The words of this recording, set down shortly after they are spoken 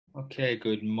Okay,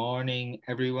 good morning,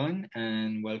 everyone,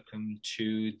 and welcome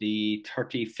to the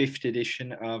 35th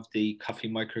edition of the Coffee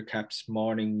Microcaps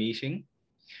morning meeting.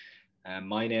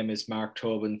 My name is Mark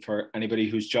Tobin. For anybody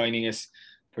who's joining us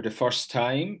for the first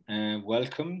time,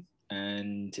 welcome.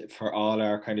 And for all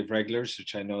our kind of regulars,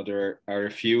 which I know there are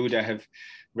a few that have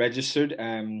registered,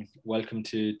 welcome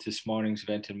to this morning's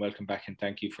event and welcome back, and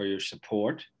thank you for your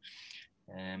support.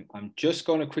 I'm just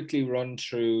going to quickly run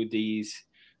through these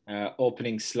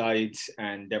opening slides,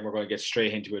 and then we're going to get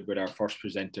straight into it with our first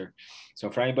presenter. So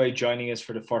for anybody joining us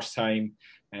for the first time,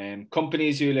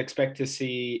 companies you'll expect to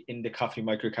see in the Coffee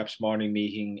Microcaps morning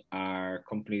meeting are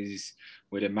companies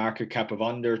with a market cap of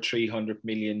under 300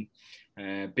 million,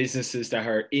 businesses that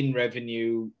are in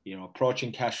revenue,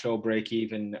 approaching cash flow break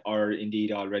even, or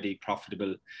indeed already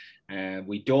profitable.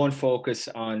 We don't focus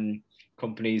on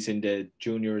companies in the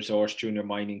junior resource, junior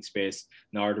mining space,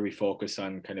 nor do we focus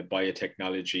on kind of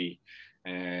biotechnology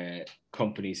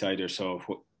companies either. So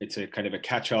it's a kind of a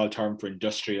catch-all term for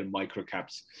industrial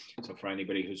microcaps. So for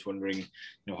anybody who's wondering,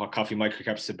 what Coffee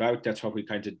Microcaps is about, that's what we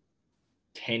kind of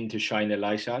tend to shine a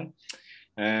light on.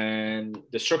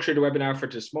 The structure of the webinar for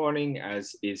this morning,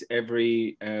 as is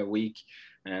every week,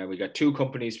 we got two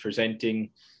companies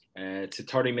presenting. It's a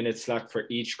 30-minute slot for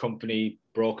each company,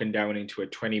 broken down into a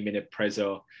 20-minute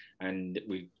prezzo, and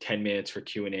we 10 minutes for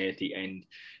Q&A at the end.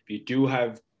 If you do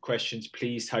have questions,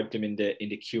 please type them in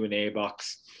the Q&A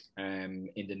box in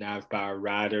the nav bar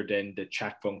rather than the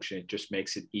chat function. It just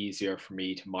makes it easier for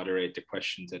me to moderate the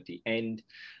questions at the end.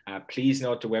 Please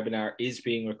note the webinar is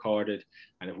being recorded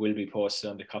and it will be posted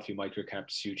on the Coffee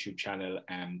Microcaps YouTube channel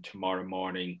tomorrow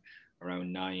morning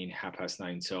around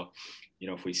 9:30. So,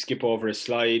 if we skip over a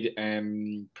slide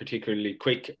particularly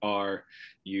quick, or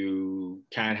you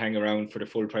can't hang around for the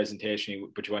full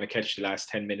presentation, but you want to catch the last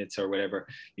 10 minutes or whatever,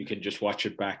 you can just watch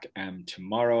it back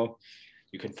tomorrow.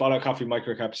 You can follow Coffee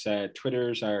Microcaps.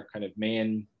 Twitter's our kind of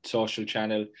main social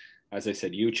channel. As I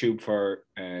said, YouTube for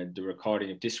the recording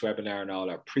of this webinar and all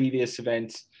our previous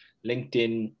events.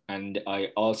 LinkedIn, and I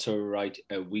also write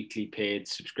a weekly paid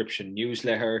subscription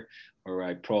newsletter where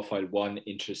I profile one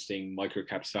interesting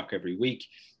microcap stock every week,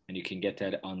 and you can get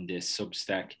that on the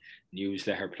Substack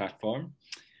newsletter platform.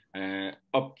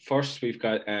 Up first, we've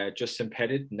got Justin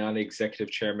Pettett, non-executive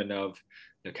chairman of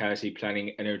Locality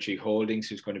Planning Energy Holdings,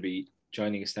 who's going to be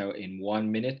joining us now in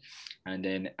 1 minute. And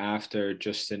then after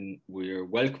Justin, we're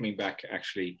welcoming back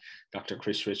actually Dr.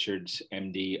 Chris Richards,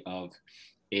 MD of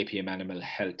Apiam Animal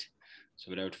Health. So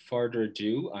without further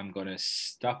ado, I'm going to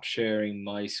stop sharing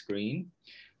my screen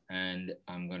and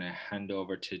I'm going to hand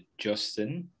over to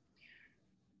Justin.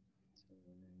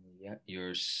 Yeah,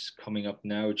 yours coming up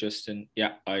now, Justin.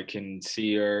 Yeah, I can see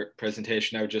your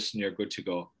presentation now, Justin. You're good to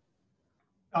go.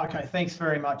 Okay, thanks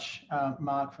very much,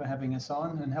 Mark, for having us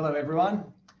on. And hello, everyone.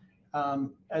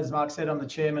 As Mark said, I'm the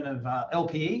chairman of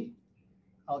LPE.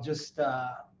 I'll just,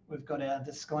 we've got our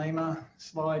disclaimer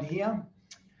slide here.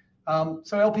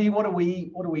 So LPE, what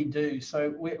do we do?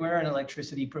 So we're an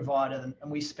electricity provider,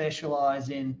 and we specialize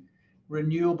in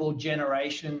renewable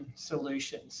generation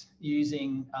solutions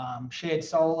using shared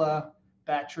solar,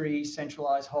 batteries,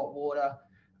 centralized hot water,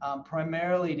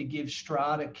 primarily to give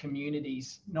strata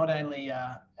communities not only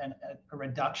a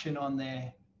reduction on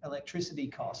their electricity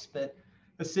costs, but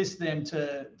assist them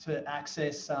to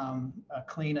access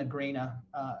cleaner, greener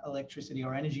electricity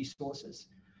or energy sources.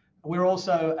 We're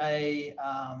also a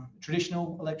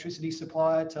traditional electricity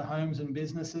supplier to homes and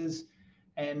businesses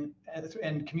and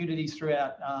communities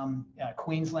throughout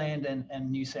Queensland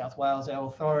and New South Wales. Our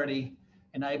authority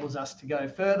enables us to go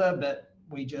further, but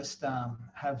we just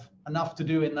have enough to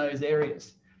do in those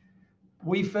areas.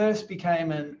 We first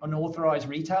became an authorised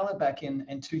retailer back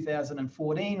in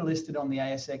 2014, listed on the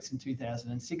AHX in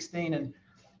 2016, and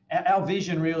our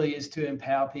vision really is to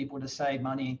empower people to save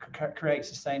money and create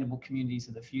sustainable communities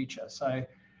of the future. So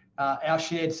our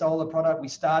shared solar product, we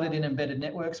started in embedded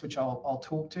networks, which I'll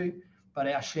talk to, but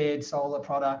our shared solar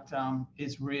product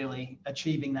is really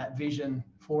achieving that vision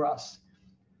for us.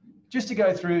 Just to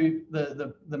go through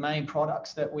the main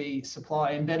products that we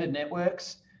supply, embedded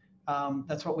networks,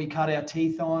 that's what we cut our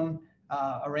teeth on.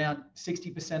 Around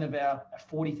 60% of our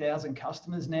 40,000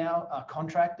 customers now are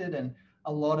contracted, and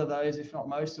a lot of those, if not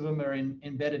most of them, are in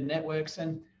embedded networks.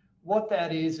 And what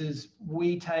that is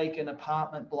we take an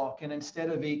apartment block, and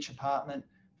instead of each apartment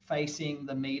facing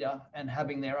the meter and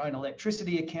having their own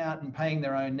electricity account and paying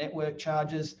their own network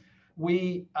charges,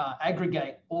 we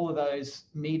aggregate all of those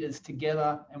meters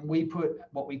together, and we put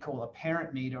what we call a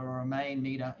parent meter or a main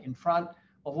meter in front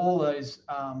of all those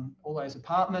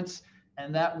apartments,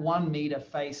 and that one meter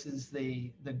faces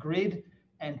the grid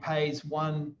and pays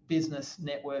one business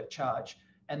network charge.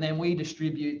 and then we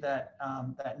distribute that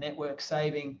network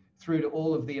saving through to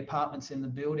all of the apartments in the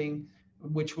building,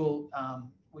 which will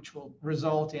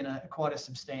result in quite a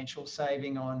substantial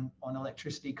saving on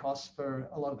electricity costs for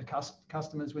a lot of the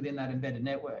customers within that embedded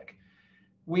network.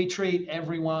 We treat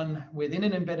everyone within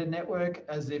an embedded network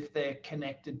as if they're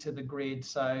connected to the grid.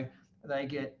 So they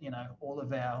get, all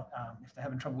of our, if they're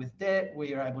having trouble with debt,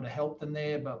 we are able to help them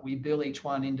there, but we bill each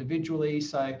one individually.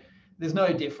 So there's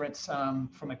no difference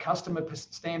from a customer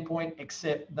standpoint,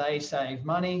 except they save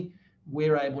money.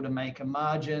 We're able to make a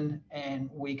margin, and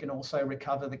we can also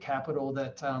recover the capital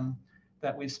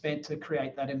that we've spent to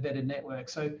create that embedded network.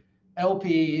 So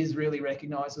LPE is really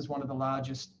recognised as one of the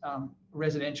largest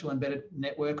residential embedded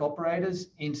network operators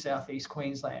in Southeast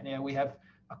Queensland. Now, we have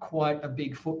quite a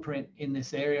big footprint in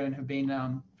this area and have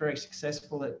been very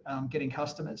successful at getting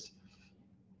customers.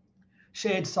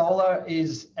 Shared solar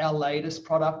is our latest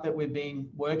product that we've been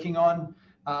working on.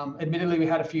 Admittedly, we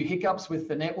had a few hiccups with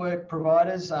the network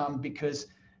providers because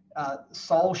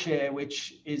SolShare,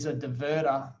 which is a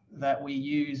diverter that we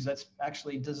use, that's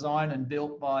actually designed and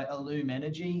built by Apiam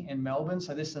Energy in Melbourne.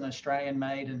 So this is an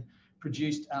Australian-made and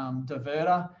produced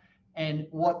diverter. And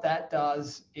what that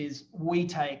does is we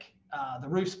take the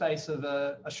roof space of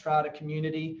a strata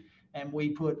community, and we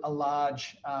put a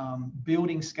large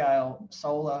building scale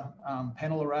solar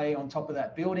panel array on top of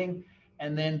that building.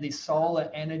 And then the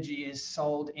solar energy is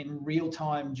sold in real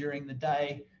time during the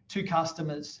day to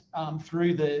customers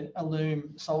through the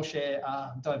Apiam SolShare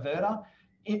diverter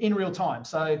in real time.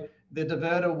 So the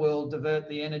diverter will divert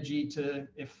the energy to,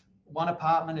 if one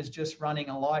apartment is just running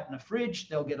a light and a fridge,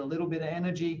 they'll get a little bit of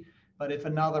energy. But if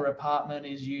another apartment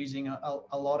is using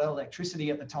a lot of electricity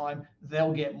at the time,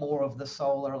 they'll get more of the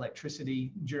solar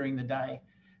electricity during the day.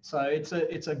 So it's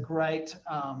a great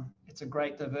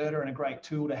diverter and a great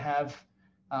tool to have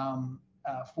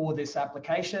for this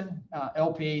application.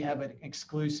 LPE have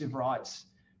exclusive rights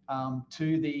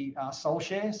to the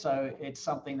SolShare, so it's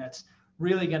something that's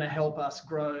really going to help us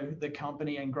grow the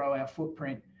company and grow our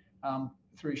footprint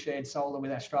through shared solar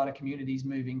with our strata communities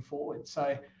moving forward.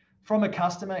 So from a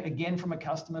customer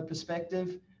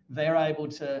perspective, they're able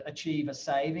to achieve a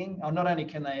saving. Not only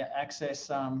can they access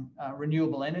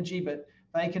renewable energy, but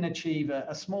they can achieve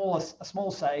a small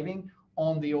saving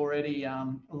on the already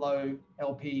low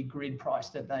LP grid price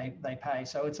that they pay.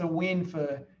 So it's a win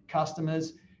for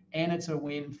customers, and it's a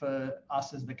win for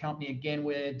us as the company. Again,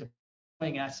 we're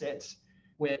deploying assets,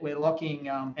 we're locking,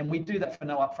 and we do that for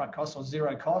no upfront cost or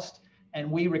zero cost, and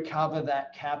we recover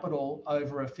that capital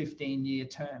over a 15-year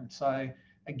term. So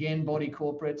again, body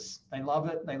corporates, they love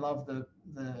it. They love the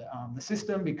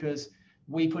system because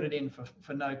we put it in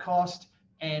for no cost.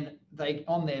 And they,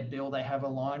 on their bill, they have a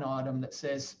line item that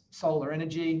says solar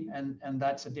energy, and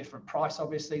that's a different price,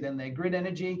 obviously, than their grid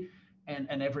energy,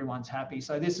 and everyone's happy.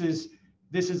 So this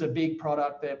is a big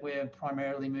product that we're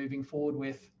primarily moving forward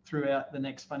with throughout the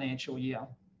next financial year.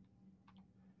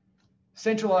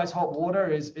 Centralized hot water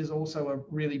is also a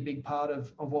really big part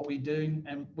of what we do,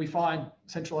 and we find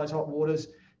centralized hot waters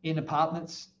in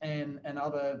apartments and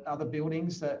other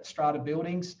buildings, strata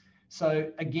buildings.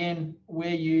 So again,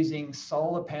 we're using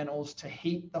solar panels to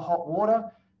heat the hot water.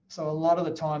 So a lot of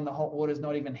the time, the hot water is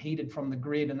not even heated from the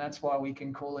grid, and that's why we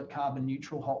can call it carbon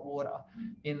neutral hot water.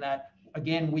 In that,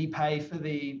 again, we pay for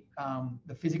the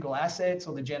physical assets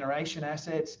or the generation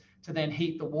assets to then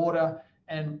heat the water,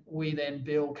 and we then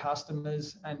bill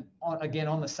customers, and again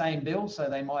on the same bill. So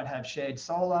they might have shared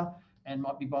solar and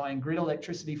might be buying grid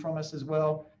electricity from us as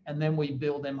well, and then we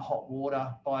bill them hot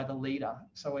water by the litre.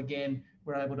 So again,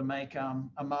 we're able to make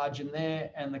a margin there,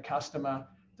 and the customer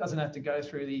doesn't have to go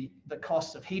through the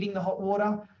costs of heating the hot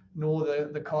water, nor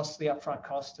the upfront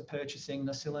cost of purchasing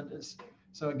the cylinders.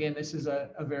 So again, this is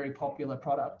a very popular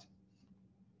product.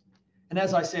 And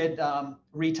as I said,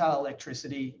 retail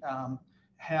electricity,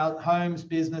 homes,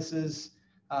 businesses,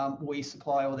 we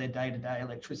supply all their day-to-day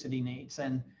electricity needs.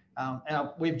 And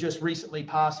we've just recently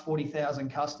passed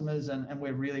 40,000 customers, and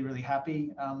we're really, really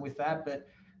happy with that. But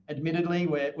admittedly,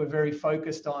 we're very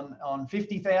focused on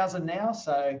 50,000 now.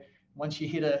 So once you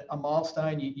hit a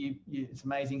milestone, it's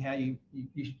amazing how you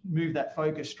move that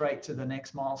focus straight to the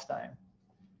next milestone.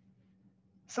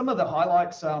 Some of the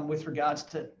highlights with regards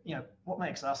to what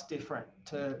makes us different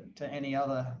to any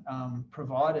other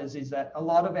providers is that a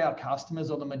lot of our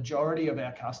customers, or the majority of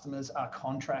our customers, are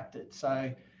contracted.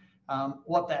 So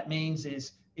what that means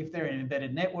is if they're in an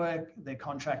embedded network, they're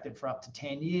contracted for up to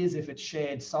 10 years. If it's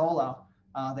shared solar,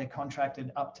 they're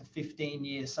contracted up to 15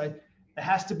 years. So there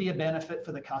has to be a benefit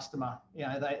for the customer.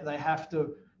 They have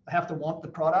to want the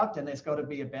product, and there's got to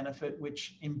be a benefit,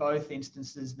 which in both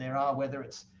instances there are, whether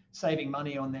it's saving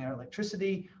money on their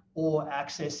electricity or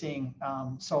accessing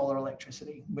solar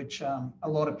electricity, which a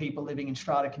lot of people living in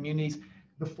strata communities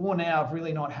before now have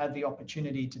really not had the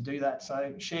opportunity to do that.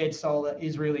 So shared solar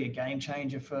is really a game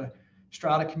changer for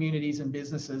strata communities and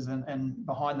businesses and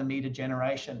behind the meter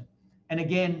generation. And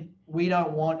again, we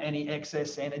don't want any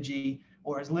excess energy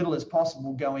or as little as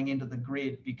possible going into the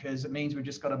grid, because it means we've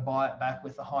just got to buy it back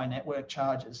with the high network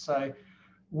charges. So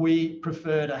we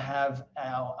prefer to have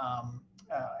our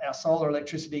solar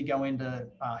electricity go into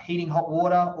heating hot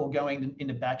water or going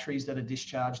into batteries that are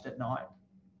discharged at night.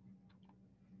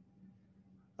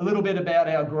 A little bit about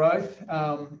our growth.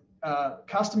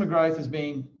 Customer growth has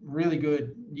been really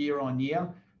good year on year.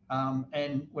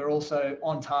 And we're also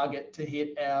on target to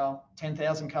hit our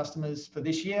 10,000 customers for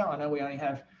this year. I know we only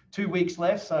have 2 weeks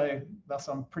left, so thus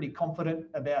I'm pretty confident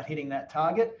about hitting that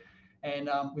target. And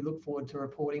we look forward to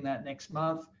reporting that next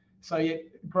month. So yeah,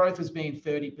 growth has been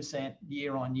 30%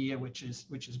 year on year, which is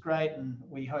great, and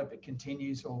we hope it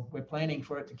continues, or we're planning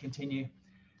for it to continue.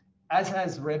 As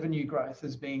has revenue growth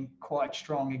has been quite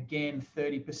strong, again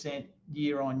 30%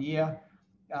 year on year.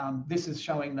 This is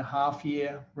showing the half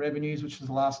year revenues, which was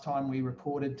the last time we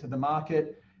reported to the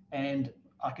market, and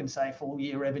I can say full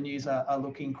year revenues are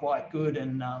looking quite good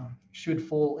and should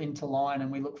fall into line,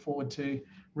 and we look forward to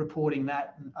reporting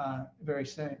that very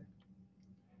soon.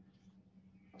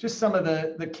 Just some of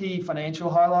the key financial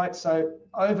highlights. So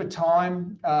over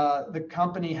time, the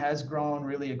company has grown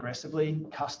really aggressively,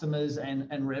 customers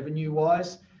and revenue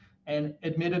wise. And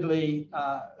admittedly,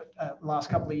 last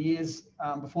couple of years,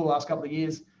 before the last couple of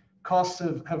years, costs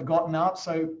have gotten up.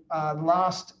 So the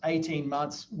last 18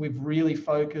 months, we've really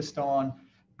focused on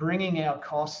bringing our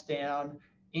costs down,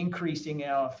 increasing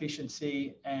our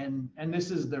efficiency, and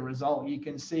this is the result. You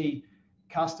can see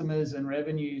customers and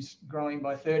revenues growing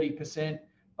by 30%,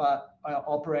 but our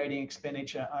operating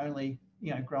expenditure only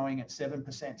growing at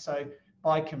 7%. So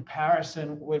by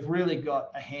comparison, we've really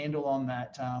got a handle on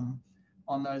that,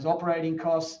 on those operating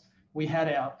costs. We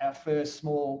had our first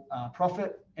small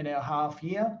profit in our half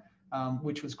year,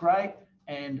 which was great,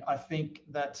 and I think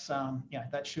that's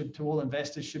that should, to all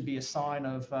investors, should be a sign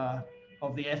of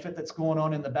the effort that's going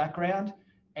on in the background.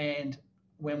 And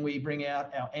when we bring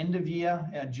out our end of year,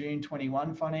 our June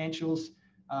 21 financials,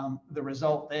 the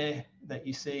result there that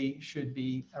you see should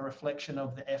be a reflection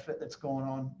of the effort that's going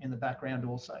on in the background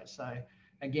also. So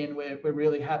again, we're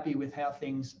really happy with how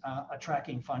things are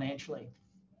tracking financially.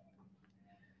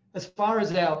 As far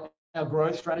as our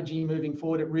growth strategy moving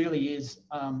forward, it really is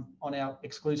on our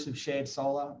exclusive shared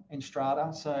solar in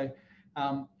strata. So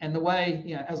and the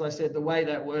way, as I said, the way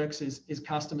that works is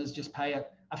customers just pay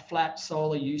a flat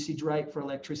solar usage rate for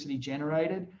electricity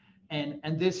generated,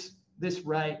 and this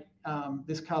rate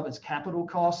this covers capital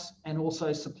costs and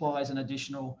also supplies an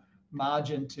additional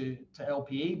margin to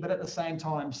LPE, but at the same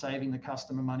time saving the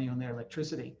customer money on their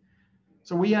electricity.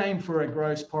 So we aim for a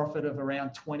gross profit of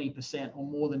around 20% or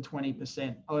more than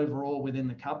 20% overall within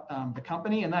the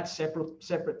company, and that's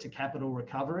separate to capital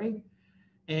recovery.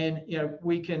 And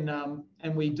we can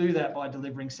and we do that by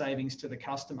delivering savings to the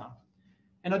customer.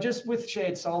 And with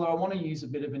shared solar, I want to use a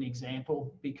bit of an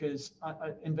example, because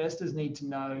investors need to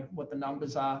know what the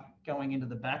numbers are going into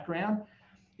the background.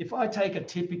 If I take a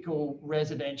typical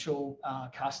residential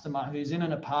customer who's in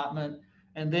an apartment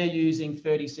and they're using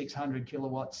 3,600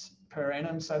 kilowatts per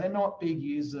annum, so they're not big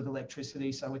users of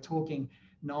electricity. So we're talking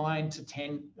 9 to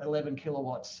 10, 11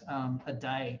 kilowatts a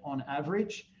day on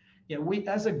average. We,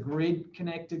 as a grid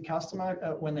connected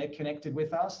customer, when they're connected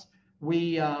with us,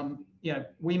 we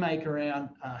make around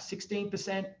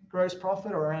 16% gross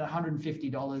profit, or around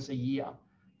 $150 a year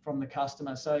from the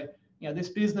customer. So this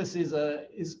business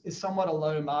is somewhat a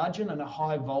low margin and a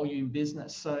high volume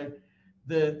business. So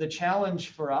the challenge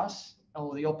for us,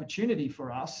 or the opportunity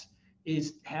for us,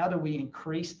 is how do we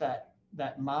increase that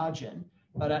margin,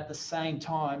 but at the same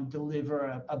time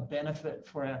deliver a benefit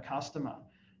for our customer.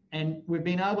 And we've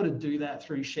been able to do that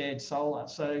through shared solar.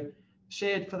 So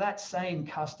for that same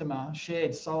customer,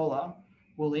 shared solar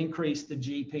will increase the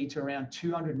GP to around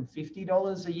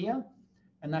 $250 a year,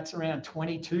 and that's around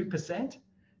 22%.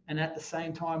 And at the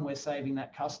same time, we're saving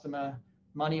that customer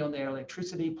money on their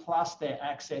electricity, plus they're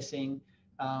accessing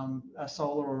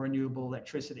solar or renewable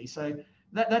electricity. So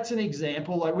that's an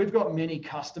example. Like, we've got many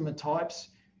customer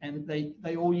types, and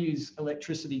they all use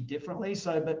electricity differently.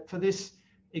 So, but for this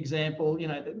example,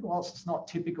 whilst it's not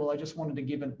typical, I just wanted to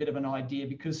give a bit of an idea,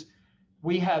 because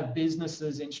we have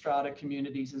businesses in strata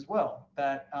communities as well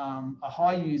that are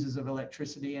high users of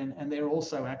electricity, and they're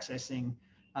also accessing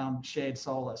shared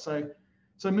solar.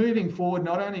 So moving forward,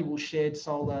 not only will shared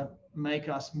solar make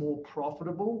us more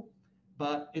profitable,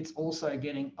 but it's also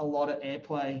getting a lot of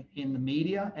airplay in the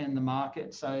media and the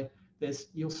market. So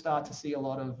you'll start to see a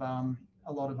lot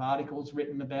of articles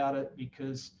written about it,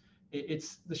 because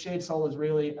the shared solar is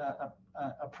really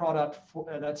a product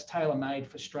that's tailor-made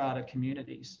for strata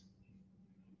communities.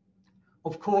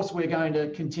 Of course, we're going to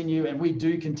continue, and we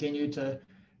do continue to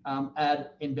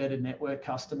add embedded network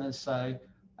customers. So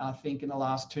I think in the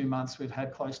last 2 months, we've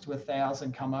had close to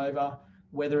 1,000 come over,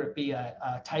 whether it be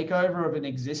a takeover of an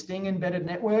existing embedded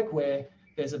network where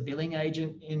there's a billing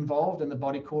agent involved and the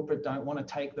body corporate don't want to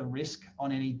take the risk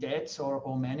on any debts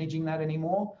or managing that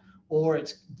anymore, or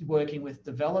it's working with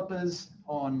developers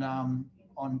on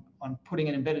putting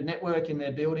an embedded network in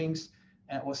their buildings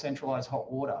or centralized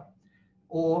hot water.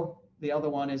 Or the other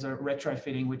one is a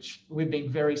retrofitting, which we've been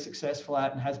very successful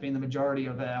at and has been the majority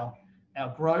of our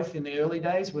growth in the early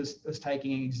days was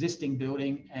taking an existing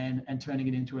building and turning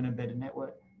it into an embedded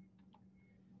network.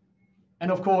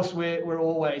 And of course, we're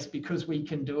always, because we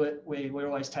can do it, we're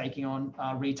always taking on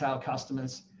retail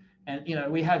customers. And,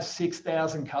 we have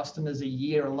 6,000 customers a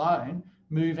year alone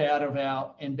move out of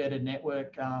our embedded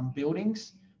network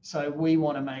buildings. So we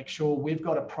want to make sure we've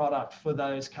got a product for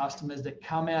those customers that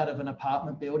come out of an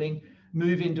apartment building,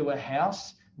 move into a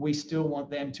house. We still want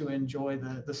them to enjoy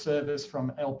the service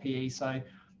from LPE. So,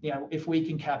 if we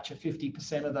can capture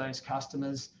 50% of those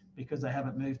customers because they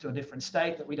haven't moved to a different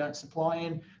state that we don't supply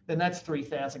in, then that's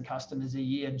 3,000 customers a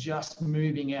year just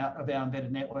moving out of our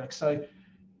embedded network. So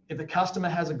if the customer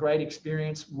has a great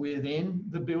experience within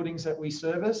the buildings that we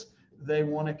service, they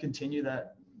want to continue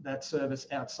that service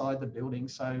outside the building.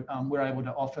 So we're able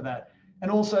to offer that.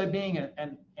 And also, being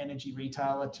an energy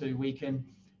retailer too, we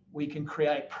can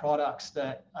create products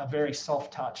that are very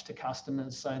soft touch to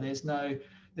customers. So there's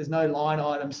no line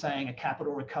item saying a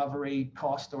capital recovery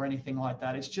cost or anything like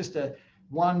that. It's just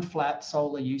one flat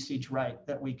solar usage rate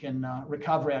that we can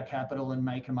recover our capital and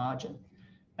make a margin.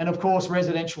 And of course,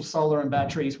 residential solar and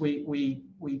batteries, we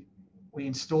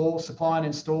supply and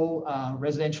install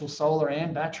residential solar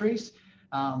and batteries.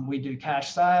 We do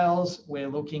cash sales. We're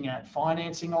looking at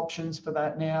financing options for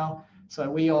that now. So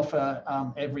we offer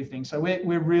everything. So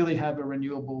we really have a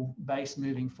renewable base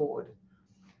moving forward.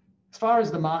 As far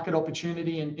as the market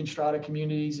opportunity in strata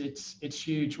communities, it's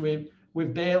huge.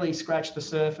 We've barely scratched the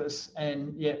surface,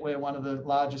 and yet we're one of the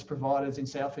largest providers in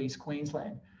Southeast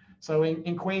Queensland. So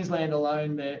in Queensland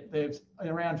alone, there's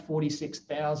around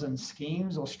 46,000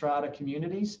 schemes or strata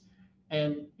communities,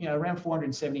 and around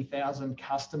 470,000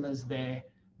 customers there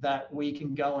that we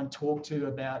can go and talk to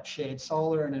about shared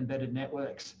solar and embedded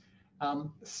networks.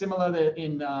 Similar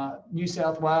in New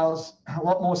South Wales, a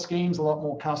lot more schemes, a lot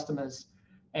more customers.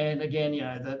 And again,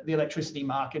 the electricity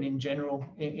market in general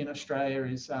in Australia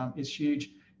is huge,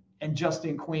 and just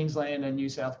in Queensland and New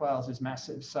South Wales is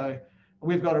massive. So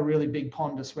we've got a really big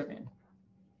pond to swim in.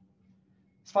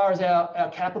 As far as our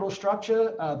capital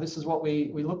structure, this is what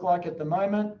we look like at the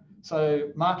moment. So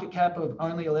market cap of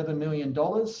only $11 million.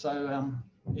 So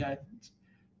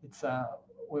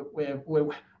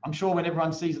I'm sure when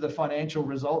everyone sees the financial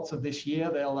results of this year,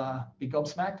 they'll be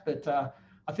gobsmacked. But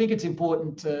I think it's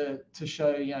important to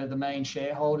show the main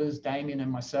shareholders, Damien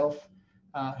and myself,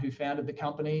 who founded the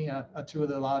company, are two of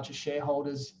the largest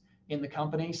shareholders in the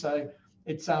company. So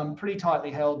it's pretty tightly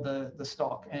held, the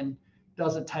stock, and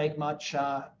doesn't take much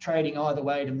trading either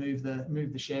way to move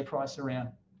the share price around.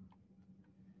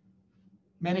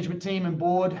 Management team and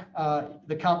board,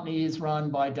 the company is run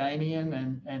by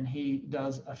Damien, and he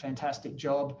does a fantastic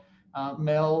job.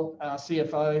 Mel,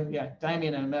 CFO,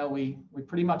 Damien and Mel, we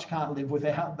pretty much can't live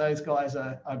without. Those guys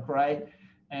are great,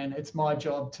 and it's my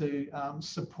job to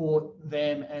support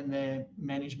them and their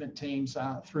management teams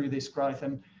through this growth.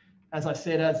 And as I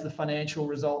said, as the financial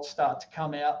results start to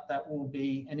come out, that will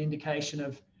be an indication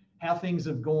of how things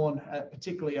have gone,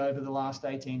 particularly over the last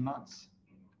 18 months.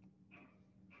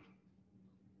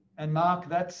 And Mark,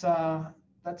 that's all.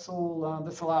 That's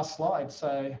the last slide.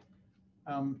 So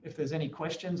if there's any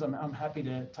questions, I'm happy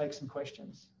to take some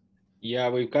questions. Yeah,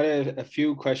 we've got a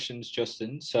few questions,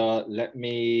 Justin. So let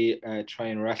me try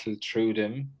and rattle through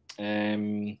them.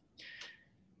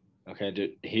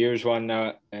 Okay, here's one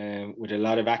now with a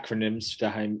lot of acronyms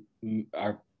that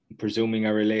are presuming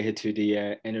are related to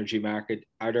the energy market.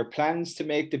 Are there plans to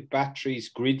make the batteries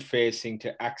grid facing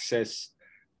to access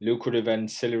lucrative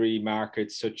ancillary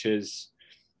markets such as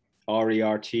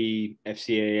RERT,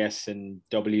 FCAS, and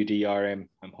WDRM?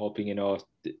 I'm hoping you know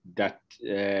that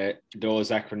those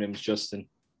acronyms, Justin.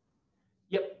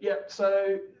 Yep.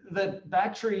 So the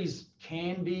batteries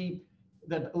can be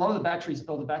a lot of the batteries,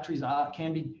 or the batteries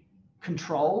can be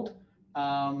controlled,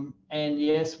 and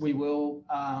yes, we will.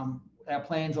 our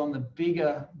plans on the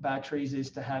bigger batteries is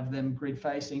to have them grid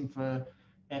facing for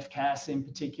FCAS in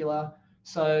particular.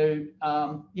 So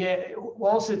yeah,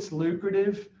 whilst it's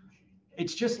lucrative,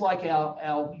 it's just like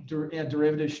our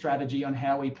derivative strategy on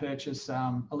how we purchase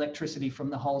electricity from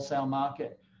the wholesale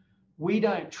market. We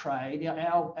don't trade.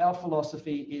 Our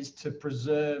philosophy is to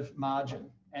preserve margin.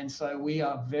 And so we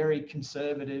are very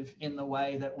conservative in the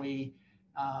way that we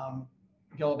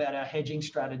go about our hedging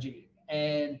strategy.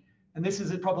 And this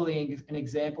is probably an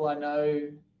example. I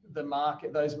know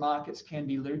those markets can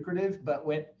be lucrative, but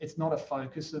it's not a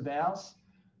focus of ours.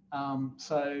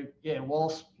 So yeah,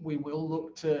 whilst we will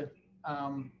look to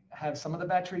have some of the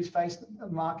batteries face the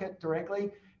market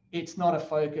directly, it's not a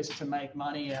focus to make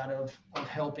money out of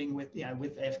helping with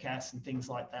with FCAS and things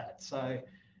like that. So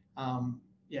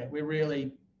yeah, we're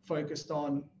really focused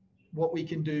on what we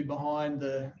can do behind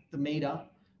the meter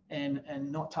and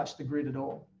not touch the grid at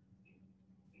all.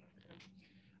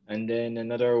 And then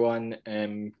another one,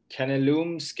 can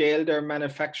Alume scale their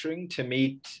manufacturing to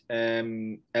meet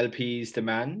LPE's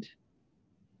demand?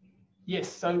 Yes,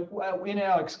 so in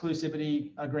our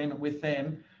exclusivity agreement with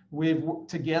them, we've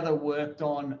together worked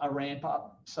on a ramp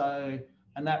up. So,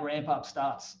 and that ramp up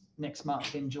starts next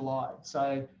month in July.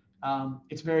 So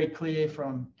it's very clear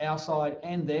from our side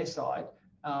and their side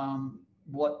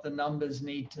what the numbers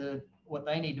what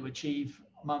they need to achieve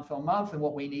month on month and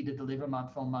what we need to deliver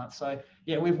month on month. So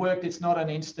yeah, we've worked. It's not an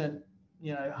instant,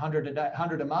 100 a day,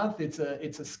 100 a month. It's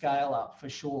a scale up for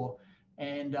sure.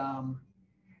 And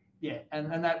yeah,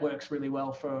 and that works really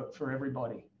well for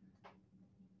everybody.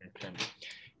 Okay.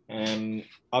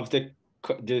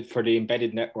 For the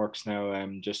embedded networks now,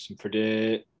 just for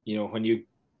the when you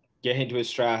get into a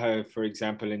Strata, for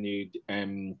example, and you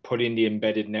put in the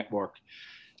embedded network,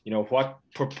 what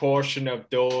proportion of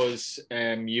those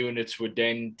units would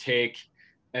then take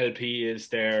LP as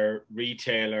their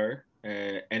retailer,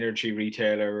 energy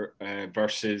retailer,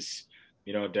 versus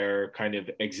their kind of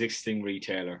existing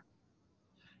retailer?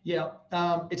 Yeah,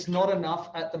 it's not enough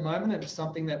at the moment, and it's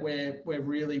something that we're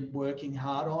really working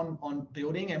hard on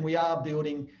building, and we are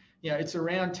building. It's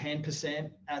around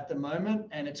 10% at the moment,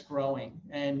 and it's growing.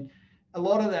 And a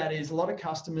lot of that is a lot of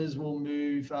customers will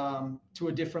move to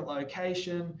a different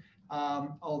location,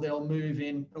 or they'll move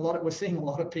in. We're seeing a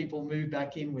lot of people move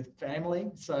back in with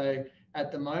family. So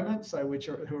at the moment,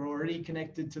 who are already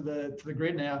connected to the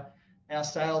grid now. Our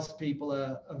salespeople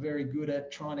are very good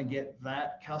at trying to get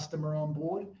that customer on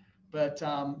board. But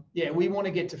yeah, we want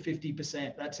to get to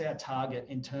 50%. That's our target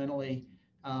internally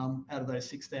out of those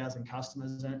 6,000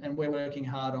 customers. And we're working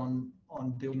hard on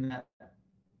building that.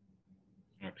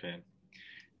 Okay.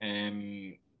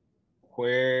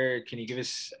 Where can you give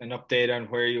us an update on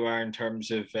where you are in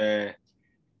terms of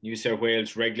New South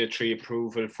Wales regulatory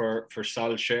approval for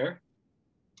SolShare?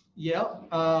 Yeah.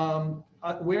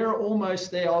 We're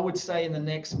almost there. I would say in the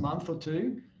next month or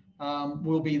two,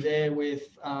 we'll be there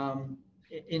with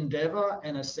Endeavour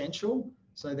and Essential.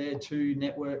 So they're two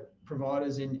network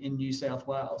providers in New South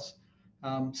Wales.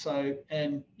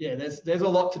 And yeah, there's a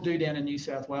lot to do down in New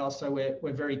South Wales. So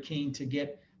we're very keen to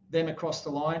get them across the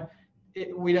line.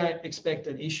 We don't expect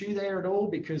an issue there at all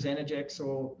because Energex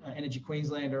or Energy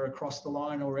Queensland are across the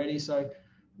line already. So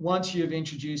once you've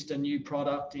introduced a new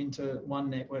product into one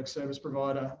network service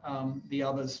provider, the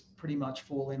others pretty much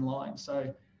fall in line.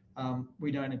 So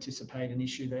we don't anticipate an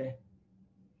issue there.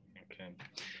 Okay.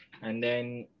 And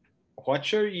then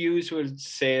what's your usual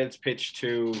sales pitch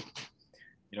to,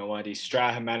 one of these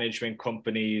Strata management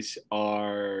companies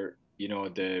or,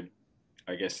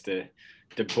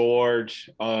 the board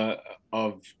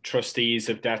of trustees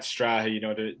of that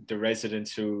Strata, the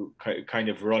residents who kind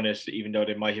of run it, even though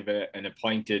they might have an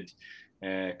appointed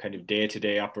kind of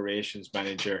day-to-day operations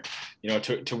manager,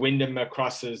 to win them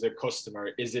across as a customer?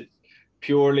 Is it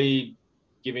purely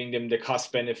giving them the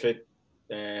cost benefit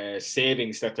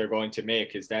savings that they're going to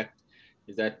make? Is that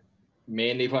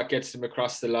mainly what gets them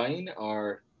across the line,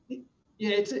 or?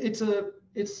 Yeah, it's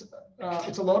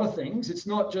a lot of things. It's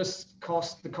not just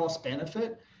the cost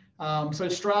benefit. So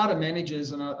Strata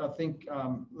managers, and I think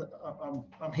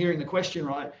I'm hearing the question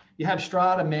right. You have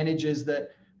Strata managers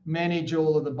that manage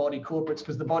all of the body corporates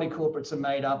because the body corporates are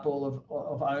made up all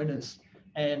of owners,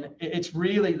 and it's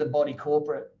really the body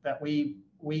corporate that we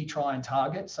try and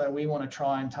target. So we want to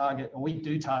try and target, or we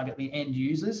do target the end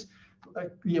users.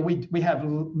 Yeah, we have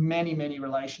many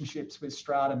relationships with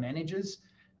Strata managers,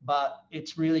 but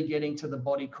it's really getting to the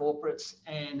body corporates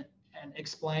and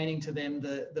explaining to them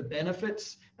the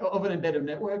benefits of an embedded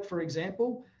network, for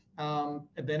example,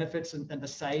 the benefits and the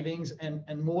savings,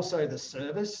 and more so the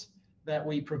service that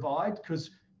we provide,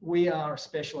 because we are a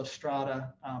specialist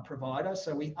Strata provider.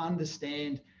 So we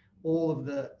understand all of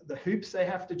the hoops they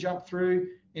have to jump through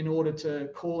in order to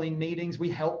calling meetings. We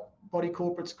help body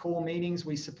corporates call meetings.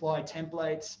 We supply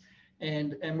templates,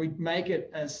 and we make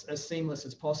it as seamless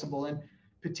as possible. And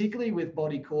particularly with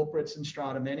body corporates and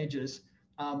strata managers,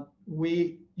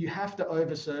 you have to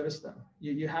overservice them.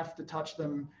 You have to touch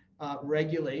them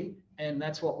regularly, and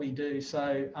that's what we do.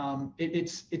 So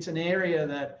it's an area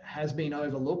that has been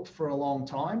overlooked for a long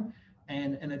time,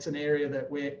 and it's an area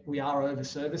that we are over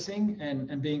servicing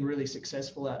and being really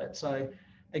successful at it. So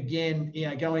again,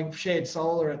 going shared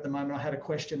solar at the moment, I had a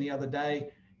question the other day,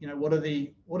 what are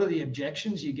the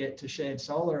objections you get to shared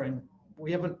solar? And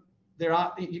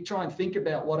you try and think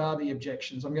about what are the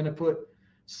objections. I'm going to put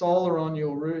solar on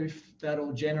your roof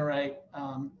that'll generate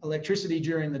electricity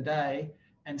during the day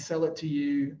and sell it to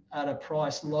you at a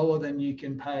price lower than you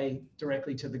can pay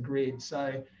directly to the grid.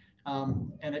 So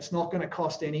and it's not going to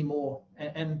cost any more.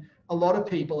 And a lot of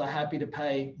people are happy to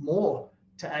pay more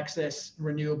to access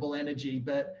renewable energy,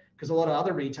 but because a lot of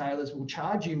other retailers will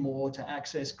charge you more to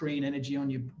access green energy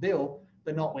on your bill,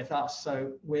 but not with us.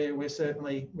 So we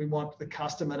want the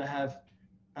customer to have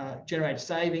generate a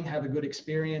saving, have a good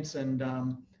experience, and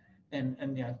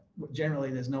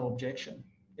generally there's no objection.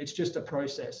 It's just a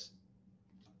process.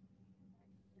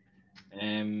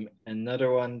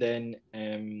 Another one then,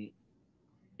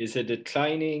 is a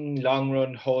declining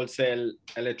long-run wholesale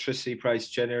electricity price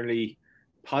generally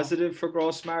positive for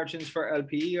gross margins for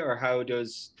LPE, or how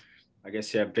does, I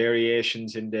guess,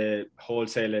 variations in the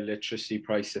wholesale electricity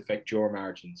price affect your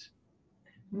margins?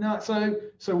 No,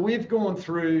 so we've gone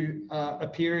through a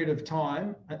period of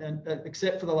time, and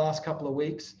except for the last couple of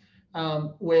weeks,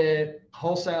 where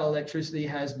wholesale electricity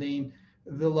has been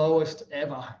the lowest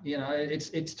ever.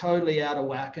 It's totally out of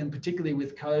whack, and particularly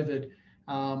with COVID,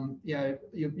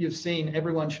 you've seen,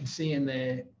 everyone should see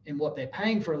in what they're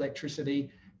paying for electricity,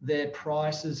 their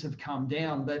prices have come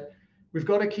down. But we've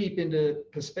got to keep into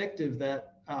perspective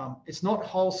that it's not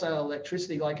wholesale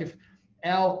electricity. Like if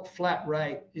our flat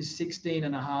rate is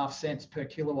 16.5 cents per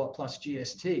kilowatt plus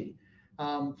GST,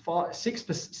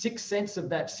 6 cents of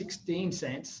that 16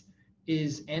 cents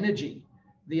is energy.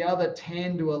 The other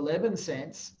 10 to 11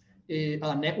 cents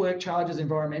are network charges,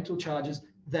 environmental charges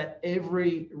that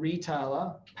every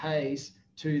retailer pays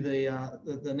to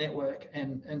the network.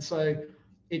 And so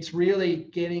it's really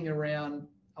getting around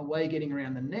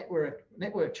the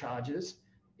network charges,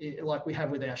 like we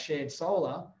have with our shared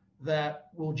solar, that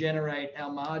will generate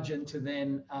our margin to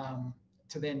then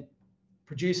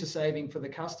produce a saving for the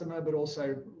customer, but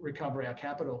also recover our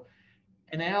capital.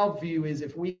 And our view is,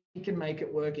 if we can make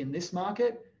it work in this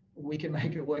market, we can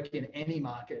make it work in any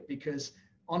market, because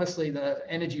honestly, the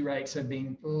energy rates have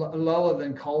been lower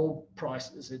than coal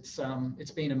prices.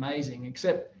 It's been amazing,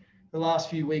 except the last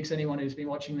few weeks. Anyone who's been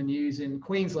watching the news in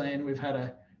Queensland, we've had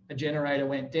a generator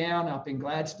went down up in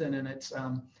Gladstone, and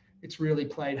it's really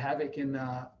played havoc in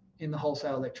the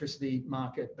wholesale electricity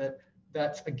market. But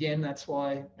that's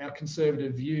why our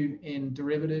conservative view in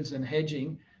derivatives and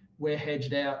hedging, we're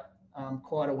hedged out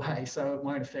quite a way, so it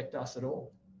won't affect us at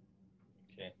all.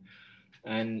 Okay.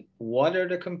 And what are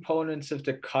the components of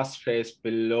the cost base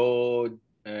below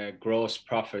gross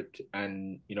profit,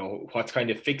 and what's kind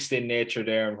of fixed in nature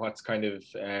there, and what's kind of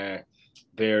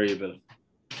variable?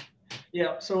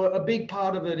 Yeah, so a big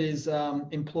part of it is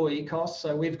employee costs.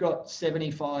 So we've got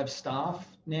 75 staff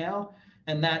now,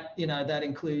 and that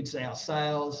includes our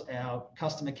sales, our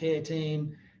customer care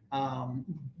team,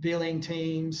 billing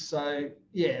teams. So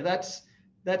yeah, that's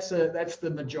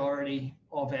the majority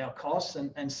of our costs,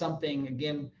 and something,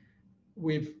 again,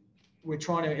 we've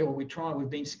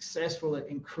been successful at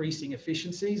increasing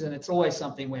efficiencies, and it's always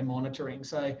something we're monitoring.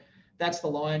 So that's the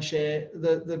lion's share.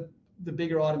 The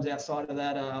bigger items outside of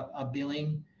that are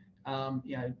billing,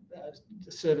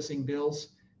 servicing bills.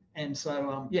 And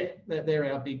so,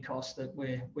 they're our big costs that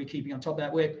we're keeping on top of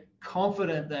that. We're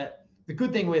confident that the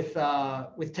good thing with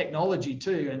technology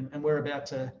too, and we're about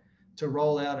to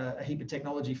roll out a heap of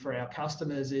technology for our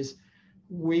customers, is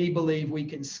we believe we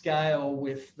can scale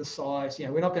with the size.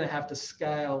 We're not going to have to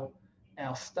scale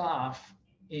our staff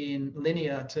in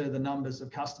linear to the numbers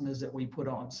of customers that we put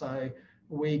on. So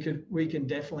we can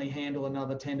definitely handle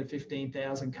another 10 to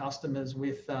 15,000 customers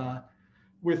with the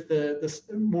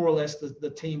more or less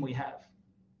the team we have.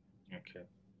 Okay.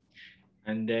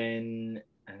 And then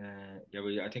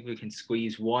I think we can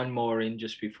squeeze one more in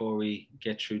just before we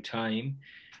get through time.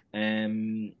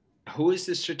 Who is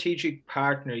the strategic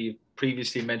partner you've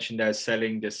previously mentioned as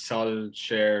selling the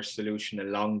SolShare solution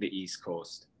along the East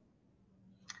Coast?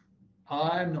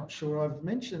 I'm not sure I've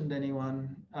mentioned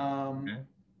anyone. Okay.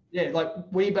 Yeah,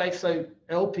 like so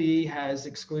LPE has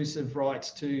exclusive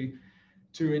rights to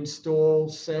install,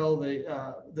 sell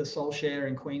the sole share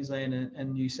in Queensland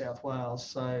and New South Wales.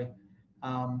 So,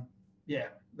 yeah,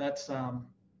 that's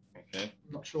Okay.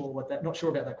 not sure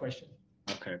about that question.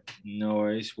 Okay, no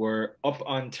worries. We're up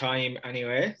on time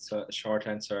anyway, so the short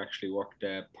answer actually worked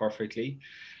perfectly.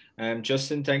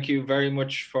 Justin, thank you very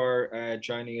much for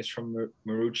joining us from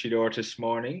Maroochydore this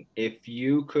morning. If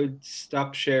you could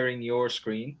stop sharing your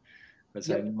screen, because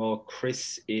I Yep. know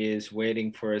Chris is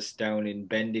waiting for us down in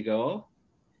Bendigo,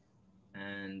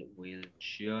 and we'll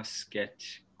just get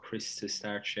Chris to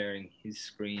start sharing his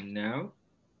screen now.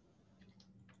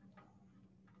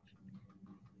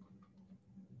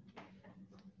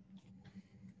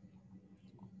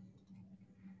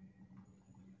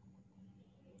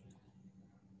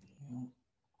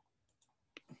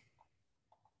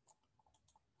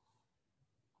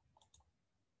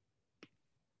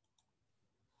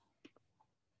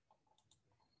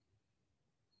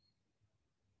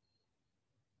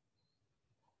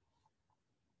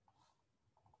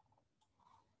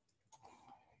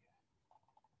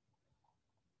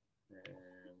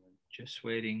 Just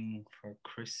waiting for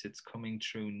Chris. It's coming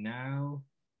through now.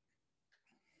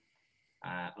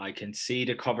 I can see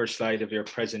the cover slide of your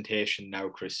presentation now,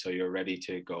 Chris, so you're ready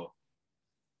to go.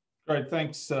 Great,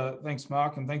 thanks,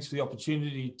 Mark, and thanks for the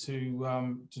opportunity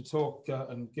to talk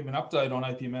and give an update on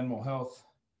Apiam Animal Health.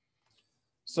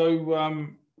 So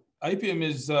Apiam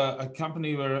is a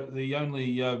company. We're the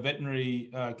only veterinary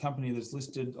company that's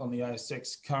listed on the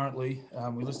AHX currently.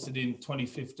 We listed in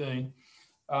 2015.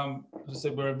 As I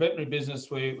said, we're a veterinary business.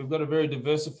 We've got a very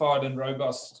diversified and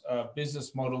robust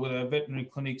business model with our veterinary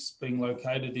clinics being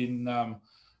located in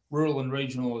rural and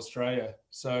regional Australia.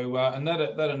 So, and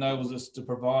that enables us to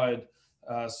provide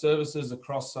services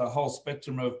across a whole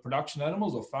spectrum of production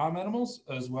animals or farm animals,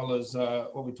 as well as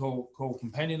what we call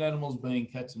companion animals, being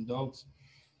cats and dogs.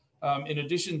 In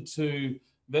addition to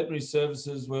veterinary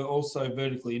services, we're also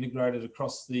vertically integrated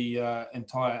across the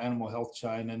entire animal health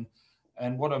chain.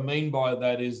 And what I mean by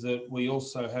that is that we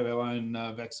also have our own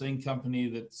vaccine company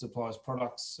that supplies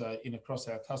products across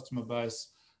our customer base.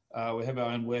 We have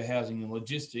our own warehousing and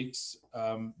logistics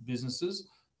businesses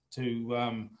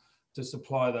to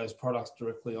supply those products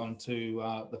directly onto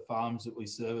the farms that we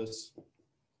service.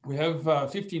 We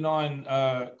have 59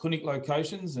 clinic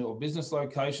locations or business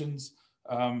locations,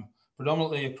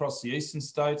 predominantly across the eastern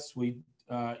states. We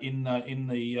in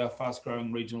the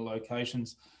fast-growing regional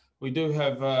locations. We do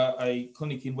have a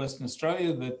clinic in Western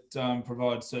Australia that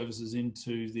provides services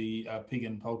into the pig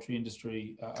and poultry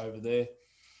industry over there.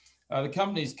 The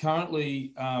company is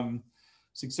currently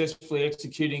successfully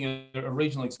executing a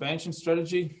regional expansion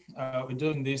strategy. We're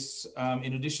doing this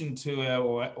in addition to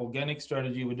our organic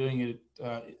strategy. We're doing it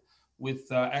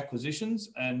with acquisitions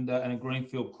and a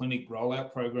greenfield clinic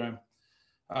rollout program.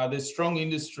 There's strong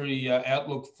industry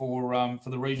outlook for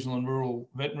the regional and rural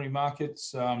veterinary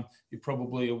markets. You're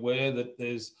probably aware that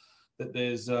there's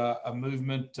a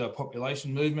movement,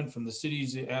 population movement from the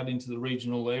cities out into the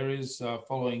regional areas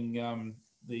following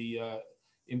the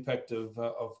impact of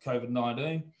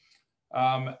COVID-19.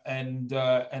 And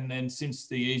then since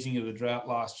the easing of the drought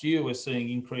last year, we're seeing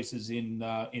increases in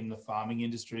the farming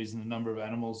industries and the number of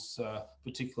animals,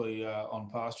 particularly on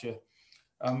pasture.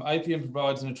 Apiam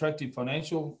provides an attractive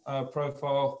financial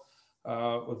profile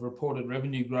with reported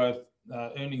revenue growth,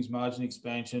 earnings margin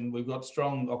expansion. We've got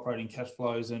strong operating cash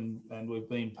flows and we've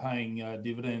been paying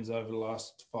dividends over the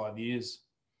last 5 years.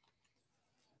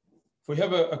 If we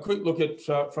have a quick look at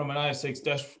from an ASX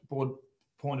dashboard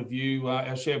point of view,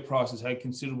 our share price has had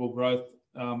considerable growth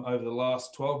over the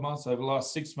last 12 months. Over the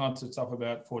last 6 months, it's up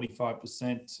about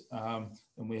 45%,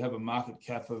 and we have a market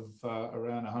cap of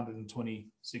around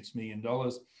 $126 million.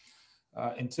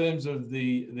 In terms of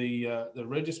the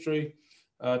registry,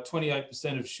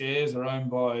 28% of shares are owned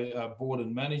by board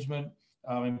and management.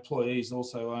 Employees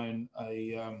also own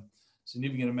a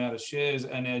significant amount of shares,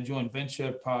 and our joint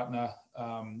venture partner,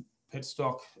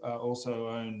 Pettett, also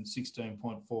own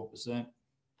 16.4%.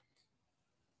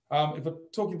 If I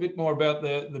talk a bit more about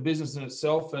the business in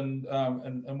itself and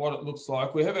what it looks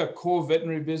like, we have our core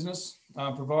veterinary business,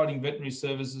 providing veterinary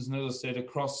services, and as I said,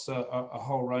 across a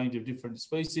whole range of different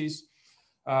species.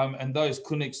 And those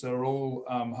clinics are all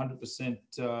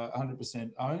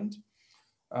 100% owned.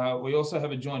 We also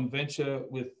have a joint venture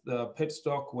with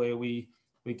Pettett, where we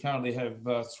currently have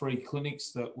 3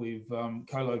 clinics that we've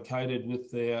co-located with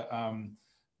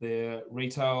their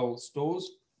retail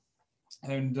stores,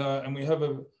 and we have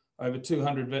over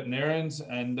 200 veterinarians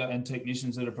and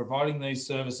technicians that are providing these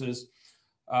services,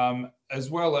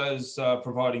 as well as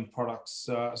providing products,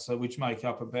 which make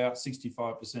up about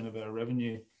 65% of our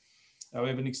revenue. We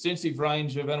have an extensive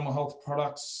range of animal health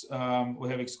products. We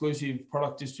have exclusive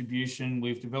product distribution.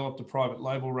 We've developed a private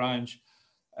label range,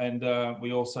 and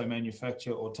we also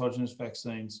manufacture autogenous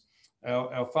vaccines.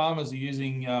 Our farmers are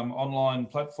using online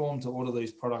platform to order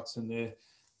these products, and they're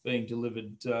being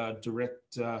delivered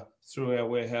direct through our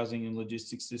warehousing and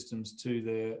logistics systems to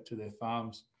their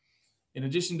farms. In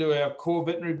addition to our core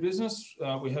veterinary business,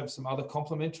 we have some other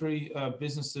complementary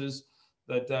businesses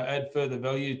that add further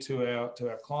value to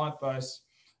our client base.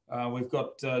 We've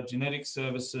got genetic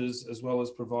services, as well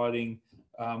as providing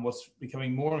what's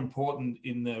becoming more important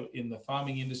in the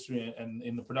farming industry and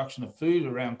in the production of food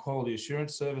around quality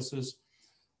assurance services.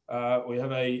 We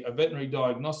have a veterinary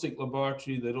diagnostic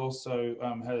laboratory that also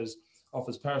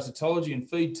offers parasitology and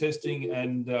feed testing,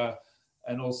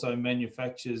 and also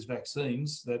manufactures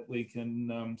vaccines that we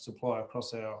can supply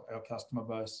across our customer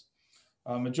base.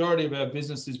 Majority of our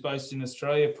business is based in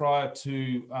Australia. Prior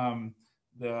to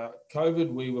the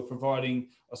COVID, we were providing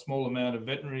a small amount of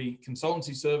veterinary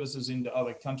consultancy services into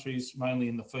other countries, mainly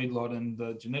in the feedlot and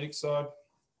the genetic side.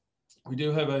 We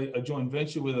do have a joint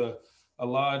venture with a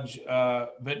large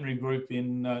veterinary group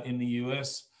in the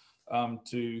US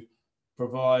to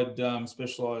provide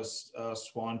specialised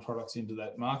swine products into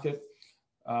that market.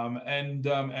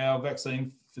 Our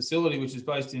vaccine facility, which is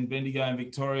based in Bendigo in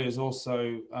Victoria, has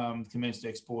also commenced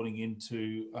exporting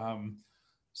into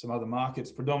some other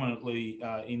markets, predominantly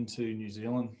into New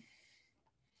Zealand.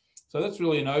 So that's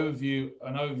really an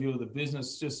overview of the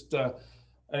business. Just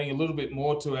adding a little bit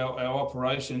more to our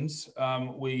operations. As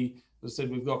I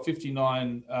said, we've got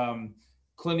 59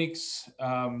 clinics.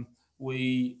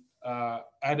 We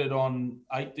added on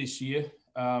 8 this year.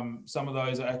 Some of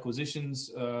those are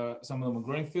acquisitions, some of them are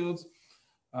greenfields.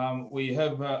 We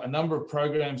have a number of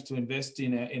programs to invest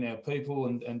in our people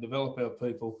and develop our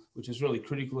people, which is really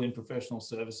critical in professional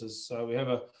services. So we have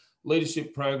a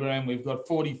leadership program. We've got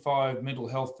 45 mental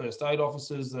health first aid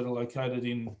officers that are located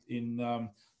in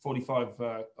 45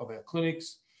 of our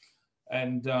clinics,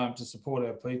 and to support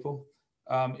our people.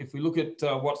 If we look at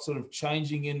what's sort of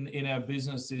changing in our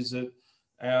business, is that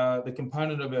the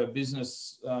component of our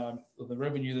business, the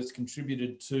revenue that's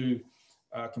contributed to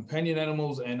companion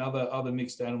animals and other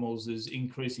mixed animals, is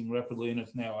increasing rapidly, and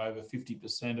it's now over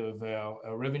 50% of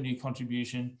our revenue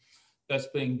contribution. That's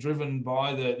being driven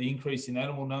by the increase in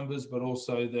animal numbers, but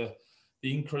also the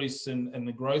increase and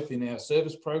the growth in our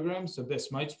service programs. So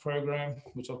Best Mates program,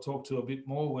 which I'll talk to a bit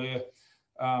more, where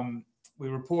we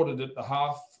reported at the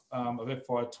half of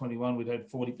FY21 we'd had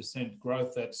 40%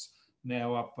 growth. That's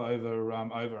now up over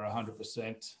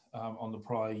 100% on the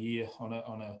prior year on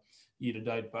a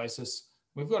year-to-date basis.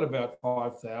 We've got about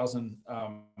 5,000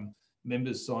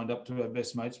 members signed up to our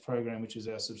Best Mates program, which is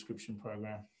our subscription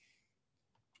program.